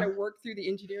all kind Wow. of worked through the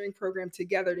engineering program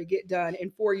together to get done in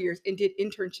 4 years and did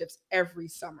internships every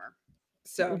summer.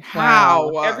 So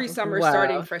Wow. every How? summer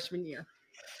starting Wow. freshman year.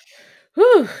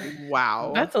 Whew.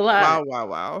 Wow. That's a lot. Wow, wow,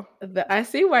 wow. I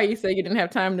see why you say you didn't have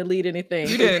time to lead anything,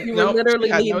 You because didn't, you were nope, she literally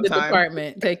had no leading the time.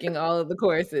 department, taking all of the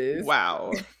courses.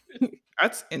 Wow.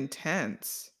 That's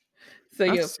intense. So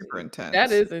That's you super that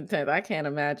intense. is intense. I can't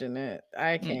imagine it.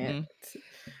 I can't. Mm-mm.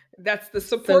 That's the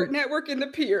So support network and the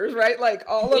peers, right? Like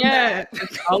all of yeah, that.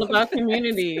 it's all All of about that.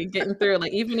 community, getting through.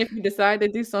 Like, even if you decide to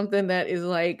do something that is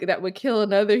like that would kill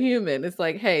another human, it's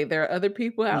like, hey, there are other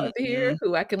people out here Mm-mm.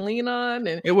 who I can lean on,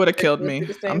 and It woulda they're killed going me.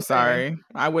 through the I'm same thing. sorry.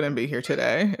 I wouldn't be here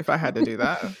today if I had to do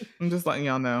that. I'm just letting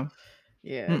y'all know.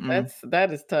 Yeah, Mm-mm.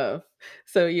 that is tough.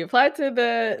 So you applied to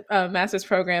the master's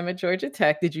program at Georgia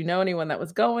Tech. Did you know anyone that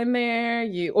was going there?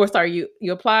 You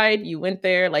applied, you went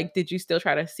there. Like, did you still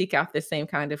try to seek out the same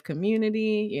kind of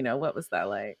community? What was that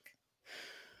like?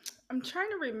 I'm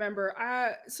trying to remember.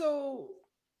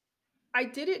 I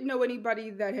didn't know anybody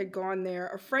that had gone there.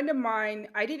 A friend of mine,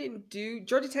 I didn't do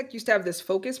Georgia Tech used to have this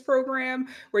focus program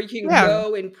where you can Yeah,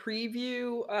 go and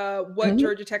preview what Mhm.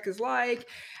 Georgia Tech is like.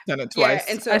 done it Yeah, twice.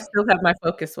 and I so still have my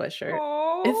Focus sweatshirt.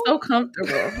 It's oh, so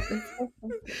comfortable. It's so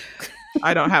comfortable.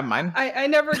 I don't have mine. I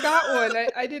never got one.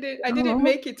 I didn't Oh,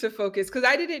 make it to focus because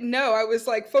I didn't know. I was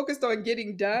like focused on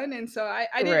getting done, and so I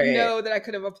didn't right. know that I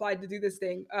could have applied to do this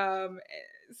thing.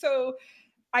 So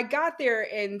I got there,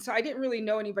 and so I didn't really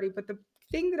know anybody. But the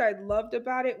thing that I loved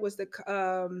about it was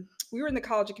we were in the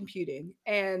College of Computing,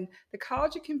 and the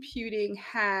College of Computing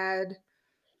had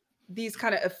these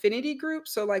kind of affinity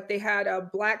groups. So like they had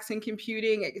blacks in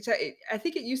computing. I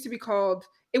think it used to be called.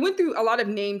 It went through a lot of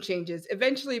name changes.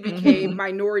 Eventually, it became Mhm.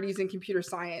 minorities in computer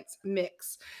science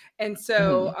mix, and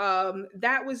so Mhm.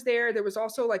 that was there. There was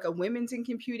also like a women's in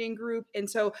computing group, and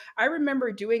so I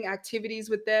remember doing activities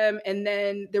with them. And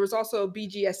then there was also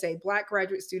BGSA, Black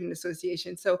Graduate Student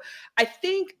Association. So I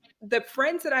think the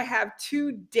friends that I have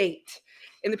to date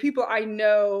and the people I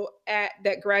know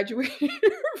that graduated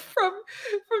from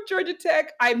from Georgia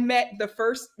Tech, I met the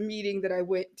first meeting that I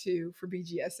went to for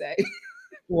BGSA.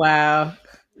 Wow.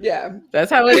 Yeah.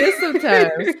 That's how it is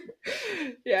sometimes.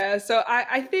 Yeah, so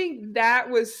I think that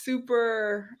was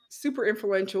super super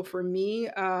influential for me.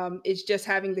 It's just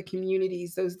having the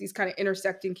communities, these kind of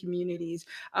intersecting communities,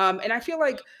 and I feel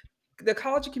like the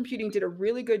College of Computing did a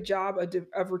really good job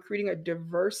of recruiting a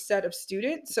diverse set of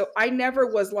students. So I never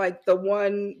was like the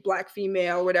one Black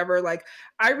female, whatever. Like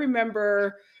I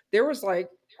remember there was like,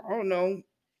 I don't know,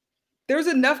 there was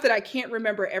enough that I can't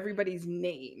remember everybody's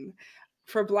name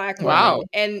for Black Wow.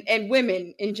 women and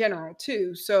women in general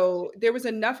too. So there was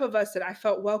enough of us that I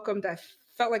felt welcomed. I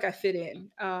felt like I fit in.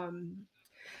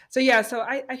 So yeah, so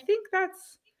I think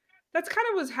that's kind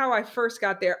of was how I first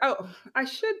got there. Oh, I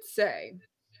should say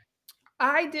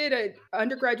I did an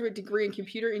undergraduate degree in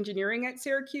computer engineering at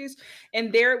Syracuse,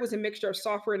 and there it was a mixture of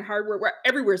software and hardware. Where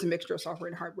everywhere is a mixture of software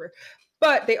and hardware,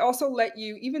 but they also let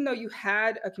you, even though you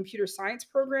had a computer science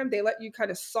program, they let you kind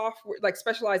of software, like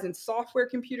specialize in software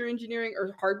computer engineering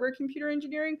or hardware computer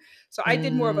engineering. So I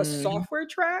did more of a Mm, software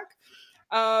track.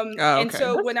 Oh, And okay.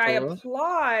 so that's when I cool.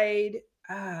 applied,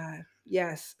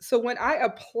 yes. So when I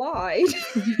applied,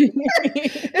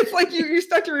 it's like you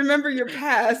start to remember your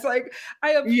past. Like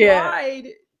I Yeah.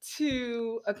 applied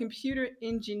to a computer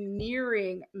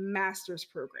engineering master's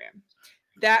program.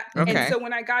 And Okay. so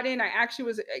when I got in, I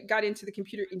actually got into the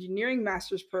computer engineering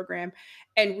master's program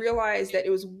and realized that it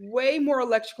was way more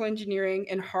electrical engineering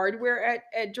and hardware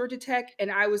at Georgia Tech.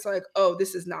 And I was like, oh,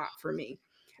 this is not for me.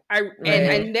 Right.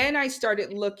 And then I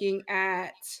started looking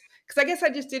at, because I guess I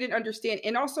just didn't understand.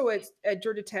 And also at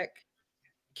Georgia Tech,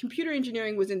 computer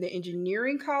engineering was in the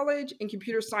engineering college and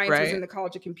computer science was Right. in the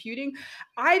College of Computing.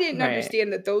 I didn't Right.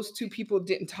 understand that those two people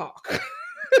didn't talk.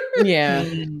 Yeah.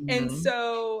 And Mm.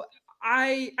 so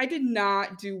I did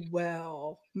not do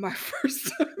well my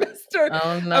first semester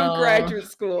Oh of no. graduate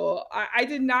school. I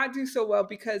did not do so well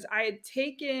because I had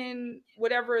taken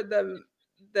whatever the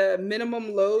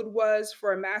minimum load was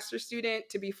for a master student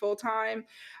to be full time,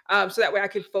 so that way I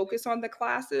could focus on the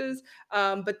classes.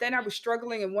 But then I was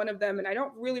struggling in one of them, and I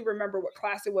don't really remember what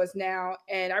class it was now.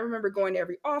 And I remember going to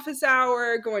every office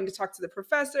hour, going to talk to the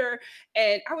professor,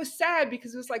 and I was sad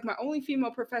because it was like my only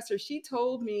female professor. She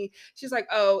told me, she's like,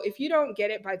 oh, if you don't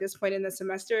get it by this point in the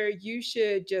semester, you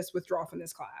should just withdraw from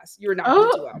this class. You're not going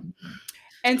to do Oh. well.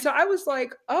 And so I was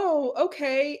like, oh,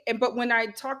 okay. But when I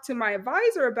talked to my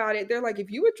advisor about it, they're like, if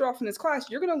you withdraw from this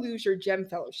class, you're going to lose your GEM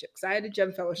fellowship. Because I had a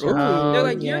GEM fellowship. They're Oh Ooh.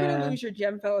 like, you're going to yeah. lose your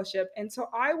GEM fellowship. And so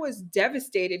I was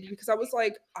devastated because I was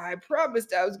like, I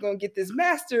promised I was going to get this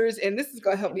master's and this is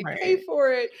going to help me pay Right.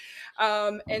 for it.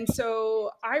 And so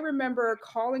I remember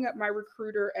calling up my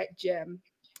recruiter at GEM,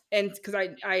 and because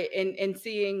and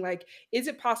seeing like, is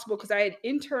it possible, because I had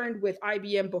interned with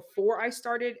IBM before I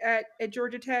started at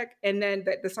Georgia Tech, and then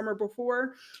the summer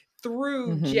before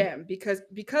through Hmm. GEM,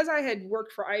 because I had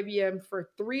worked for IBM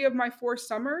for 3 of my 4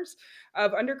 summers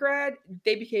of undergrad,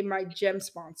 they became my GEM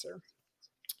sponsor.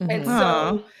 And Hmm.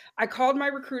 Aw. so I called my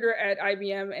recruiter at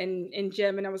IBM and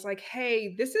Jim, and I was like,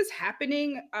 hey, this is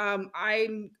happening.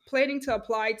 I'm planning to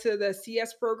apply to the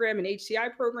CS program and HCI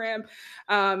program,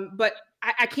 but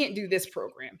I can't do this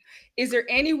program. Is there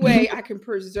any way I can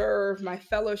preserve my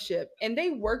fellowship? And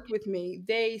they worked with me.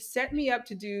 They set me up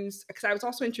to do, because I was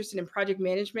also interested in project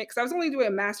management, because I was only doing a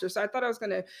master's. So I thought I was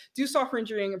going to do software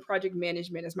engineering and project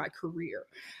management as my career,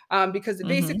 because Mm-hmm.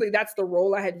 basically that's the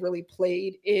role I had really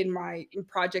played in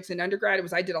projects in undergrad. It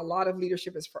was, I did a lot of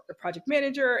leadership as a project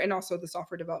manager and also the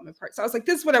software development part. So I was like,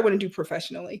 this is what I want to do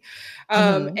professionally.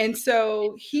 Hmm. And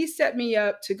so he set me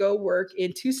up to go work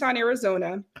in Tucson,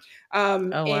 Arizona,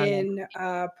 Oh wow. in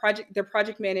their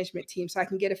project management team, so I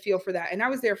can get a feel for that. And I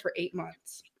was there for 8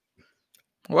 months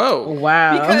Whoa.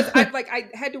 Wow. because I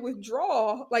had to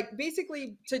withdraw, like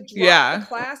basically to drop the Yeah.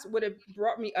 class would have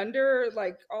brought me under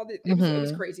like all the, it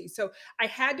was Hmm. crazy. So I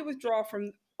had to withdraw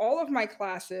from all of my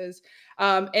classes,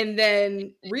 and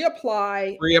then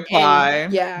reapply. And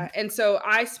Reapply. yeah, and so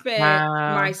I spent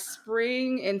my Wow.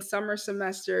 spring and summer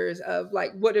semesters of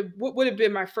like what would have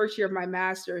been my first year of my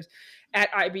master's at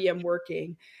IBM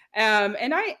working.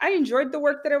 And I enjoyed the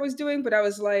work that I was doing, but I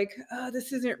was like, oh,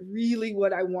 this isn't really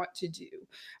what I want to do.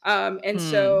 And Hmm.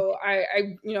 so I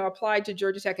applied to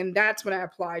Georgia Tech, and that's when I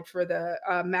applied for the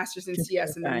master's in Computer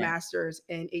CS and the science. master's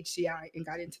in HCI, and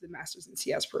got into the master's in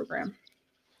CS program.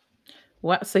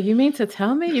 What? So you mean to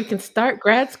tell me you can start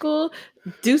grad school,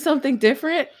 do something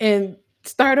different, and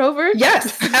start over?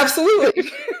 Yes,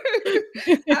 absolutely.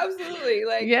 Absolutely.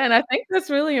 Like, Yeah, and I think that's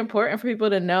really important for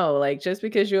people to know. Like, just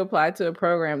because you apply to a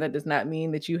program, that does not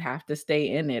mean that you have to stay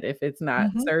in it. If it's not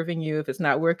Mm-hmm. serving you, if it's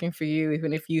not working for you,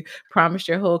 even if you promised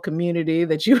your whole community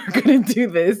that you were going to do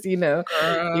this, you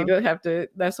Girl. don't have to.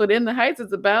 That's what In the Heights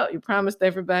is about. You promised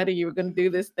everybody you were going to do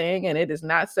this thing, and it is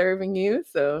not serving you.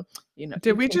 So, Did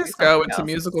you we can do just go something into else.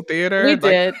 musical We theater? Like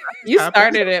did. this You happened?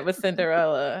 started it with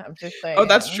Cinderella. I'm just Oh,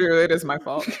 that's saying. true. It is my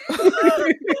fault.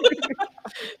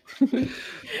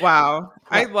 Wow.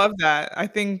 I Well, love that. I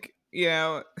think you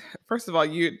know, first of all,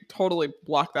 you totally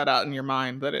blocked that out in your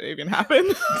mind that it even happened.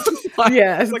 Like, it's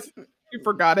Yes. like you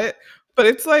forgot it. But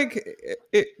it's like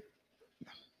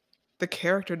the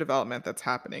character development that's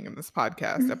happening in this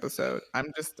podcast episode.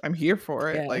 I'm here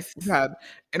for it. Like, Yes. we've had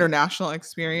international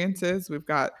experiences. We've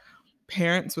got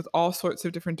parents with all sorts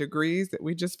of different degrees that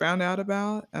we just found out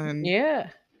about, and Yeah.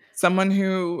 someone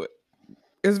who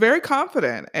is very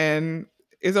confident and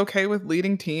is okay with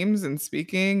leading teams and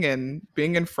speaking and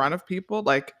being in front of people.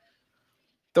 Like,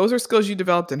 those are skills you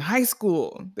developed in high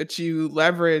school that you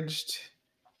leveraged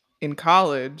in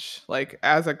college, like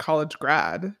as a college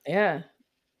grad. Yeah.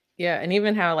 Yeah, and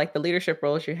even how, like, the leadership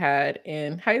roles you had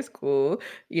in high school,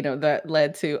 that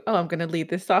led to, "Oh, I'm gonna lead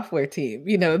this software team."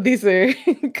 These are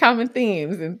common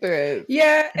themes and threads.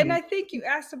 Yeah, and Mhm. I think you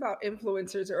asked about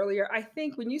influencers earlier. I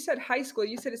think when you said high school,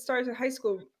 you said it started in high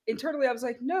school. Internally, I was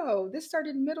like, no, this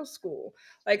started in middle school.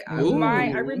 Like I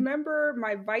Mm. remember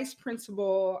my vice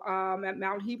principal at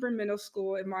Mount Hebron Middle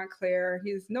School in Montclair.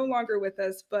 He's no longer with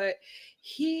us, but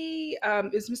he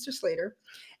is Mr. Slater,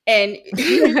 and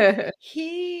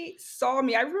he saw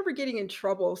me. I remember getting in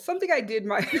trouble. Something I did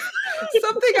my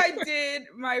something I did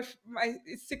my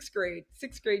sixth grade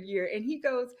year, and he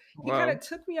kind Whoa. of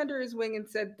took me under his wing and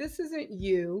said, "This isn't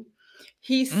you."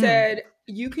 He Mm. said,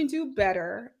 "You can do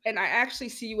better, and I actually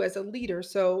see you as a leader."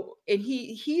 So, and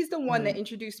he's the one that Mm.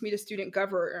 introduced me to student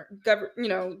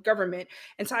government.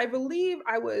 And so I believe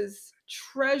I was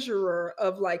treasurer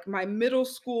of like my middle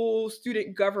school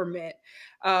student government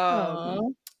Aw.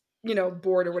 um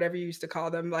board or whatever you used to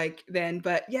call them like then.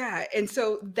 But yeah, and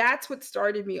so that's what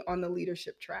started me on the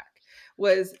leadership track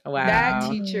was that Wow.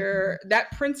 teacher, that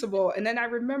principal. And then I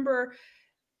remember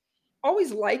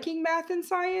always liking math and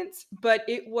science, but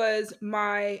it was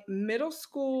my middle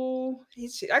school.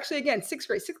 Actually, again, sixth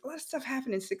grade. A lot of stuff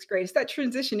happened in sixth grade. It's that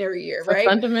transitionary year, It's a right?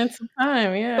 fundamental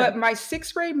time, yeah. But my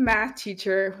sixth grade math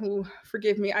teacher, who,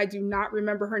 forgive me, I do not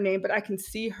remember her name, but I can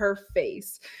see her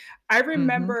face. I Mhm.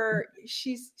 remember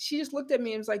she just looked at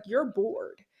me and was like, "You're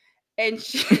bored." And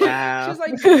she she Wow. was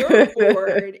like, "You're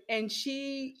bored," and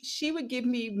she would give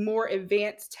me more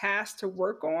advanced tasks to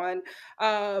work on,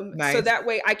 so Nice. that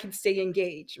way I could stay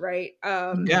engaged, right?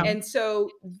 Yeah. Mhm. And so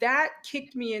that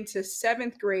kicked me into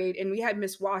seventh grade, and we had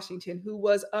Miss Washington, who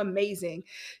was amazing.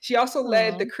 She also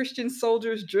led Aw. the Christian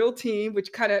Soldiers drill team,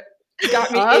 which kind of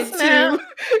got me Aw, snap. into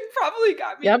probably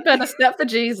got Y'all me. better step for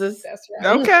Jesus. That's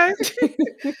right. Mm. Okay.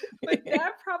 But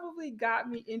that probably got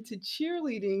me into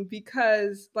cheerleading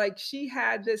because like she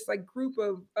had this like group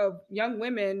of young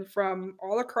women from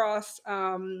all across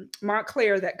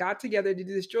Montclair that got together to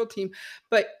do this drill team.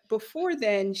 But before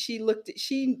then she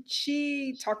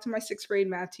talked to my sixth grade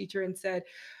math teacher and said,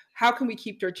 how can we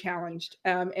keep her challenged?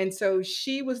 And so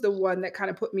she was the one that kind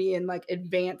of put me in like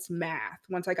advanced math.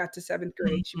 Once I got to seventh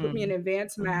grade, she put me in Mhm.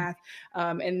 advanced Mhm. math,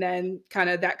 and then kind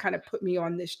of put me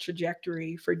on this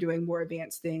trajectory for doing more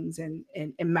advanced things in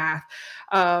math.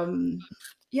 Um,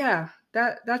 yeah,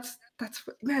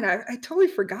 man, I totally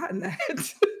forgotten that.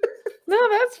 No,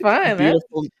 that's A fine.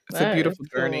 beautiful it's a That is beautiful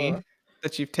journey cool.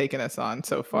 that you've taken us on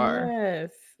so far.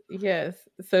 Yes, yes.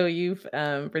 So you've,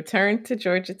 returned to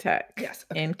Georgia Tech Yes,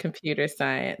 okay. in computer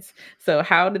science. So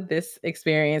how did this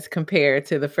experience compare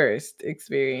to the first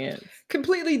experience?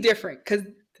 Completely different because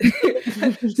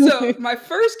so my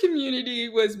first community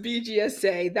was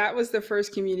BGSA. That was the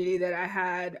first community that I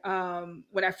had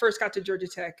when I first got to Georgia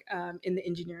Tech in the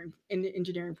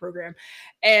engineering program,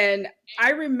 and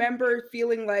I remember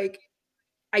feeling like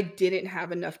I didn't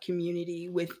have enough community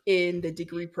within the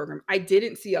degree program. I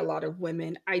didn't see a lot of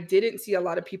women. I didn't see a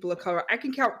lot of people of color. I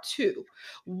can count two.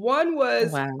 One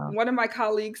was Wow. one of my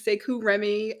colleagues, Sekou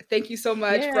Remy. Thank you so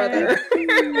much, Yay. brother.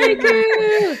 Thank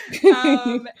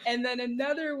you. And then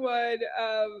another one,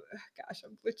 gosh,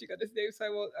 I'm glitching on his name, so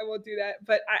I won't do that.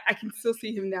 But I can still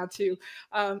see him now too.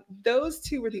 Those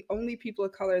two were the only people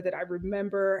of color that I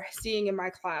remember seeing in my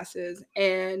classes,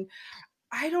 and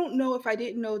I don't know if I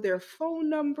didn't know their phone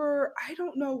number. I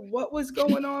don't know what was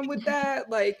going on with that.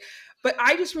 Like, but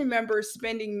I just remember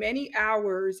spending many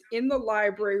hours in the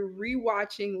library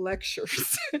rewatching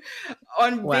lectures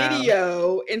on Wow.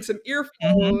 video and some Mhm.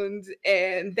 earphones.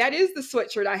 And that is the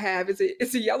sweatshirt I have.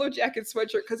 It's a yellow jacket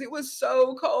sweatshirt because it was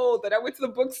so cold that I went to the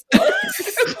bookstore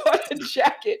and bought a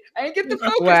jacket. I didn't get the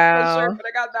focus sweatshirt, Wow. but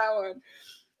I got that one.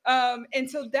 And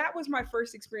so that was my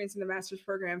first experience in the master's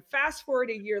program. Fast forward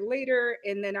a year later,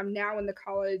 and then I'm now in the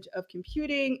College of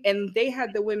Computing, and they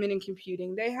had the women in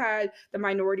computing, they had the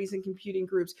minorities in computing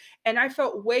groups, and I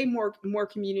felt way more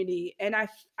community. And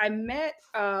I met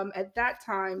at that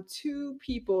time two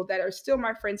people that are still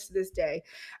my friends to this day.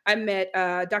 I met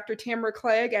Dr. Tamara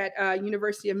Clegg at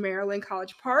University of Maryland,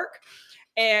 College Park.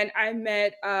 And I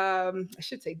met, I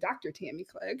should say, Dr. Tammy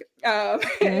Clegg,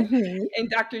 Mhm. and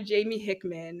Dr. Jamie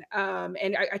Hickman.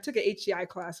 And I took an HCI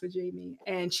class with Jamie,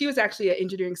 and she was actually an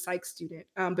engineering psych student,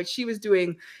 but she was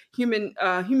doing human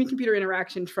computer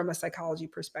interaction from a psychology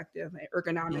perspective,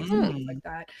 ergonomics and things Mm. like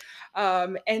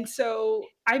that. And so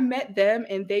I met them,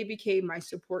 and they became my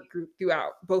support group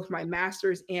throughout both my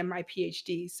master's and my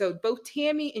PhD. So both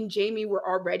Tammy and Jamie were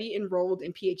already enrolled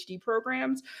in PhD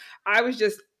programs. I was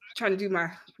just trying to do my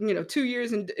 2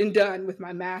 years and done with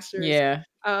my master's. Yeah.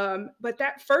 But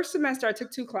that first semester I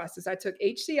took two classes. I took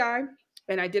HCI,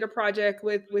 and I did a project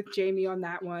with Jamie on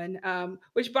that one,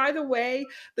 which, by the way,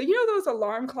 those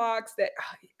alarm clocks that,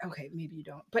 okay, maybe you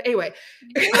don't, but anyway.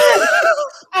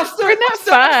 We're not I'm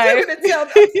still five. gonna tell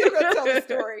the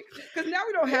story, because now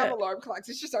we don't have Yeah. alarm clocks.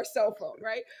 It's just our cell phone,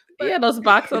 right? Yeah, But those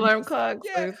box alarm clocks.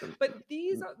 yeah, but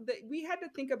we had to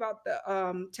think about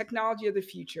the technology of the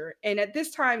future. And at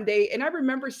this time, and I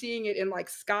remember seeing it in like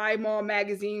Sky Mall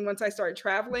magazine once I started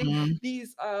traveling, Mm.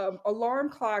 these alarm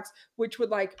clocks, which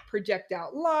would like project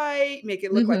out light, make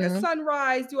it look like a Mhm.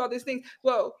 sunrise, do all these things.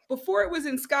 Well, before it was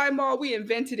in Sky Mall, we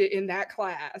invented it in that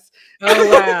class. Oh,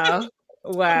 wow.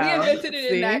 We Wow. invented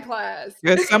it in that See? class.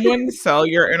 Did someone sell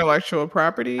your intellectual I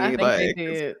property? think they Like,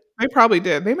 did. they probably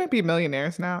did. They might be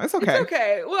millionaires now. It's It's okay.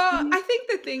 okay. Well, Mhm. I think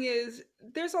the thing is,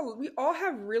 we all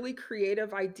have really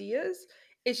creative ideas.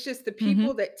 It's just the Mhm.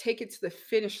 people that take it to the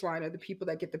finish line are the people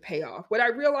that get the payoff. What I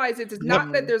realize is it's Yep.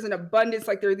 not that there's an abundance,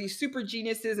 like there are these super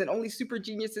geniuses and only super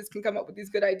geniuses can come up with these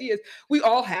good ideas. We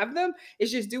all have them. It's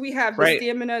just, do we have the Right.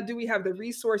 stamina? Do we have the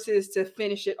resources to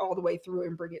finish it all the way through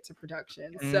and bring it to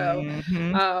production? So,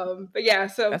 Mhm. but yeah,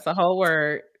 so That's a whole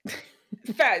word.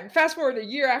 fast forward a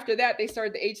year after that, they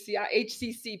started the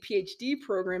HCC PhD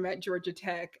program at Georgia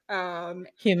Tech.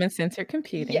 Human-centered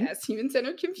computing. Yes, human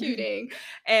centered computing,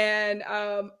 and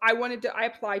I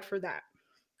applied for that.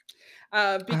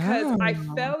 Because I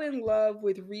Oh. fell in love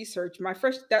with research.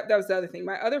 That was the other thing.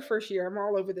 My other first year, I'm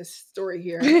all over this story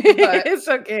here, but It's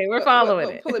okay. We're following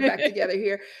we'll pull it back it. together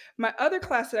here. My other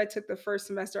class that I took the first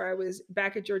semester I was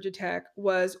back at Georgia Tech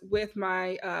was with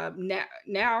my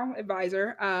now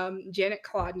advisor, Janet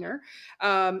Clodner.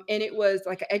 And it was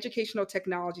like an educational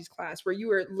technologies class where you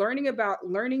were learning about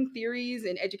learning theories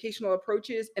and educational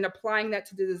approaches and applying that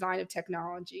to the design of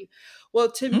technology.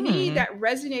 Well, to me, Mm. that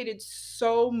resonated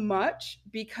so much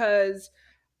because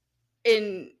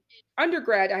in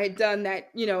undergrad, I had done that,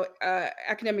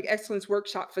 academic excellence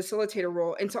workshop facilitator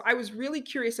role. And so I was really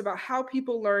curious about how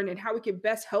people learn and how we could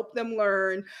best help them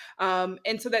learn,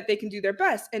 and so that they can do their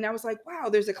best. And I was like, wow,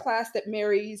 there's a class that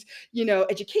marries,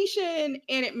 education,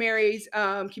 and it marries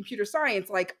computer science.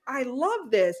 Like, I love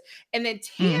this. And then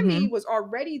Tammy Mhm. was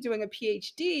already doing a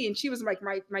PhD, and she was like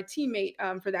my teammate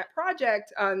for that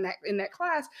project in that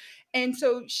class. And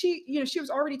so she was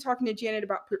already talking to Janet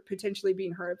about potentially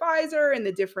being her advisor and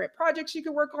the different projects she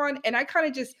could work on. And I kind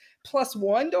of just plus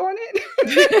one on it.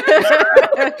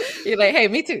 You're like, hey,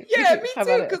 me too. Me Yeah, too. me How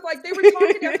too. about Because like they were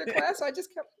talking after class, so I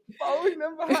just kept following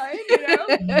them behind.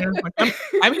 Yeah, like,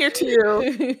 I'm here too.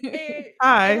 And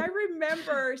Hi. I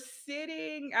remember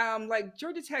sitting, like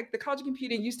Georgia Tech, the College of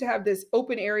Computing used to have this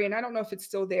open area, and I don't know if it's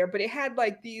still there, but it had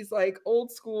like these like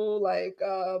old school like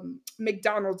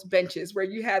McDonald's benches where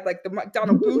you had like the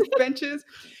McDonald booth benches.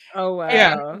 Oh,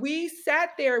 Yeah. wow. And we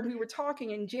sat there and we were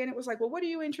talking, and Janet was like, well, what are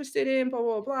you interested in? Blah,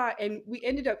 blah, blah. And we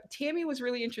ended up, Tammy was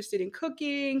really interested in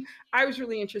cooking. I was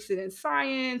really interested in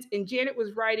science. And Janet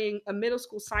was writing a middle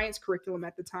school science curriculum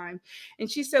at the time.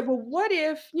 And she said, well, what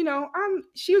if,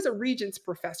 she was a regents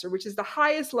professor, which is the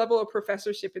highest level of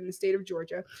professorship in the state of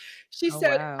Georgia. She Oh,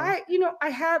 said, wow.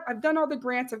 I've done all the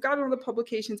grants, I've gotten all the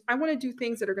publications. I want to do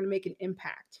things that are going to make an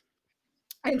impact.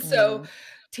 And so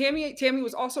Mm. Tammy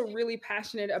was also really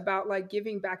passionate about like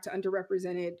giving back to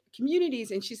underrepresented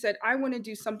communities. And she said, I want to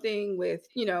do something with,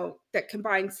 that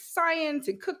combines science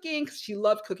and cooking, because she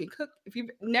loved cooking. If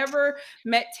you've never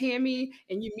met Tammy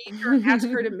and you meet her, ask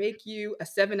her to make you a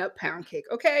 7-Up pound cake.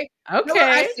 Okay. Vanilla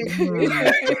Okay. icing.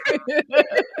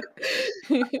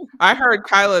 Mm. I heard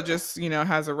Kyla just,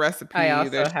 has a I recipe also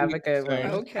that she have a good so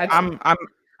one. Okay.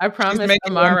 I she's promised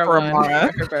making one Amara for one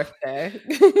Amara. for her birthday.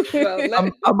 Well,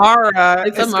 Amara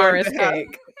It's is going Amara's to have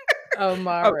cake.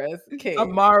 Amara's cake.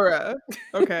 Amara.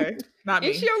 Okay. Not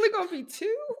Is me. she only gonna be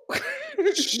 2?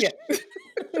 Yeah.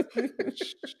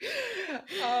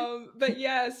 But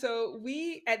yeah, so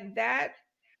we at that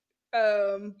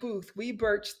booth, we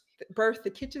birthed the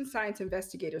Kitchen Science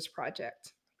Investigators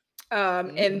Project.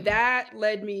 And Mm. that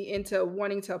led me into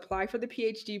wanting to apply for the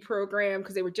PhD program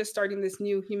because they were just starting this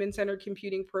new human-centered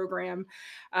computing program.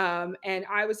 And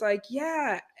I was like,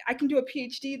 yeah, I can do a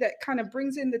PhD that kind of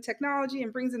brings in the technology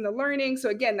and brings in the learning. So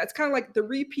again, that's kind of like the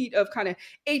repeat of kind of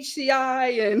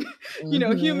HCI and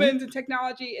Mhm. humans and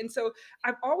technology. And so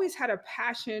I've always had a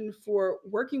passion for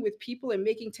working with people and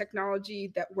making technology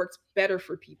that works better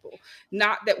for people,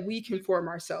 not that we conform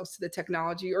ourselves to the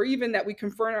technology or even that we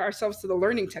conform ourselves to the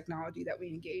learning technology that we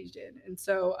engaged in. And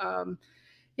so,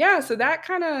 yeah, so that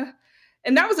kind of,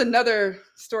 and that was another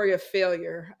story of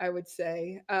failure, I would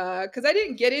say, because I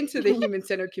didn't get into the human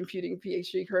centered computing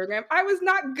PhD program. I was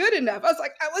not good enough. I was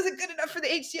like, I wasn't good enough for the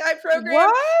HCI program,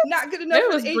 What? not good enough It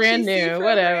for was the brand HEC new, program.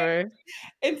 whatever.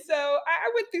 And so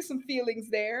I went through some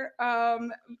feelings there.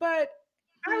 But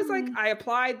I was like, Mm. I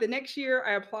applied the next year.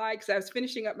 I applied because I was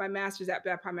finishing up my master's at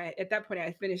that point. At that point, I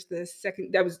had finished the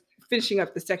second. That was finishing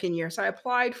up the second year. So I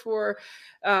applied for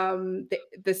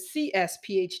the CS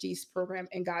PhD program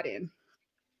and got in.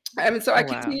 And so I Oh,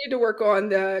 wow. continued to work on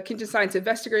the Kitchen Science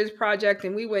Investigators Project,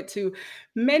 and we went to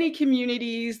many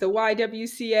communities, the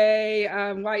YWCA,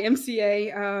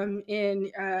 YMCA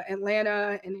in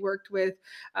Atlanta, and worked with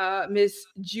Miss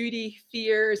Judy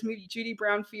Fears, Judy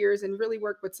Brown Fears, and really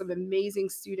worked with some amazing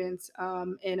students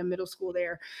in a middle school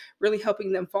there, really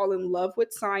helping them fall in love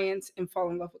with science and fall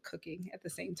in love with cooking at the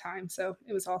same time. So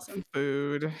it was awesome.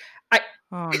 Food. I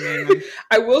Oh man.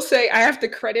 I will say I have to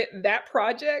credit that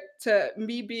project to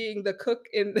me being the cook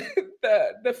in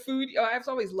the food. I've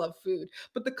always loved food,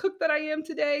 but the cook that I am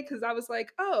today, because I was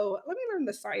like, oh, let me learn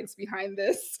the science behind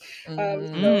this. So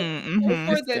Mm-hmm.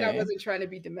 before then, I Interesting. wasn't trying to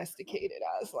be domesticated.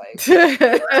 I was like,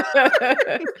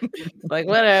 Like,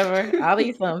 whatever, I'll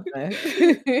eat something.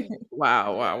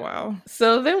 Wow, wow, wow.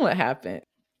 So then what happened?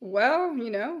 well,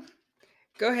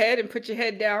 go ahead and put your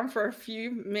head down for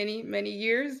many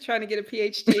years trying to get a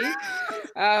PhD.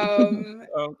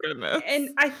 Oh goodness. And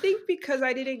I think because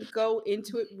I didn't go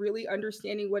into it really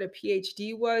understanding what a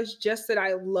PhD was, just that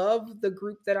I loved the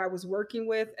group that I was working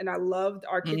with and I loved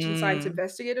our Kitchen Science Mm,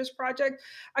 Investigators project.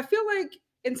 I feel like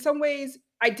in some ways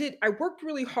I worked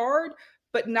really hard,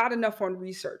 but not enough on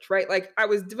research, right? Like I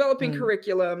was developing Mm.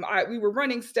 curriculum, we were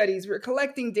running studies, we were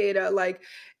collecting data, like,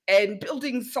 and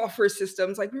building software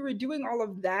systems. Like we were doing all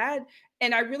of that,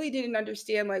 and I really didn't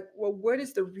understand, like, well, what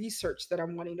is the research that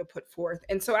I'm wanting to put forth?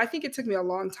 And so I think it took me a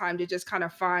long time to just kind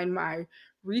of find my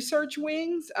research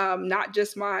wings, not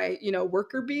just my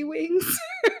worker bee wings.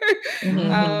 Mhm.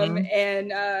 mhm.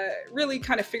 And really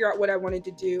kind of figure out what I wanted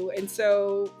to do. And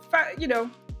so I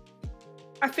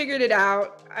figured it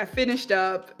out. I finished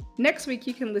up. Next week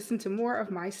you can listen to more of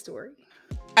my story.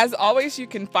 As always, you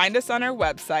can find us on our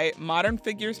website,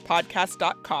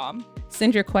 modernfigurespodcast.com,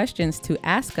 Send your questions to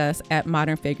ask us at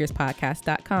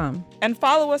modernfigurespodcast.com. and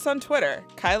follow us on Twitter.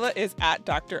 Kyla is at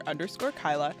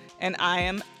Dr._Kyla, and I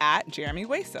am at Jeremy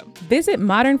Waysome. Visit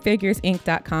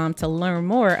modernfiguresinc.com to learn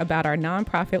more about our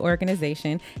nonprofit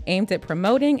organization aimed at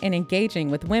promoting and engaging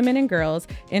with women and girls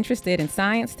interested in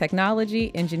science,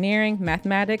 technology, engineering,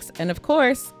 mathematics, and of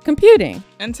course, computing.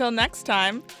 Until next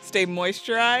time, stay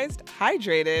moisturized,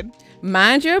 hydrated,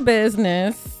 Mind your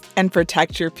business. and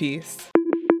protect your peace.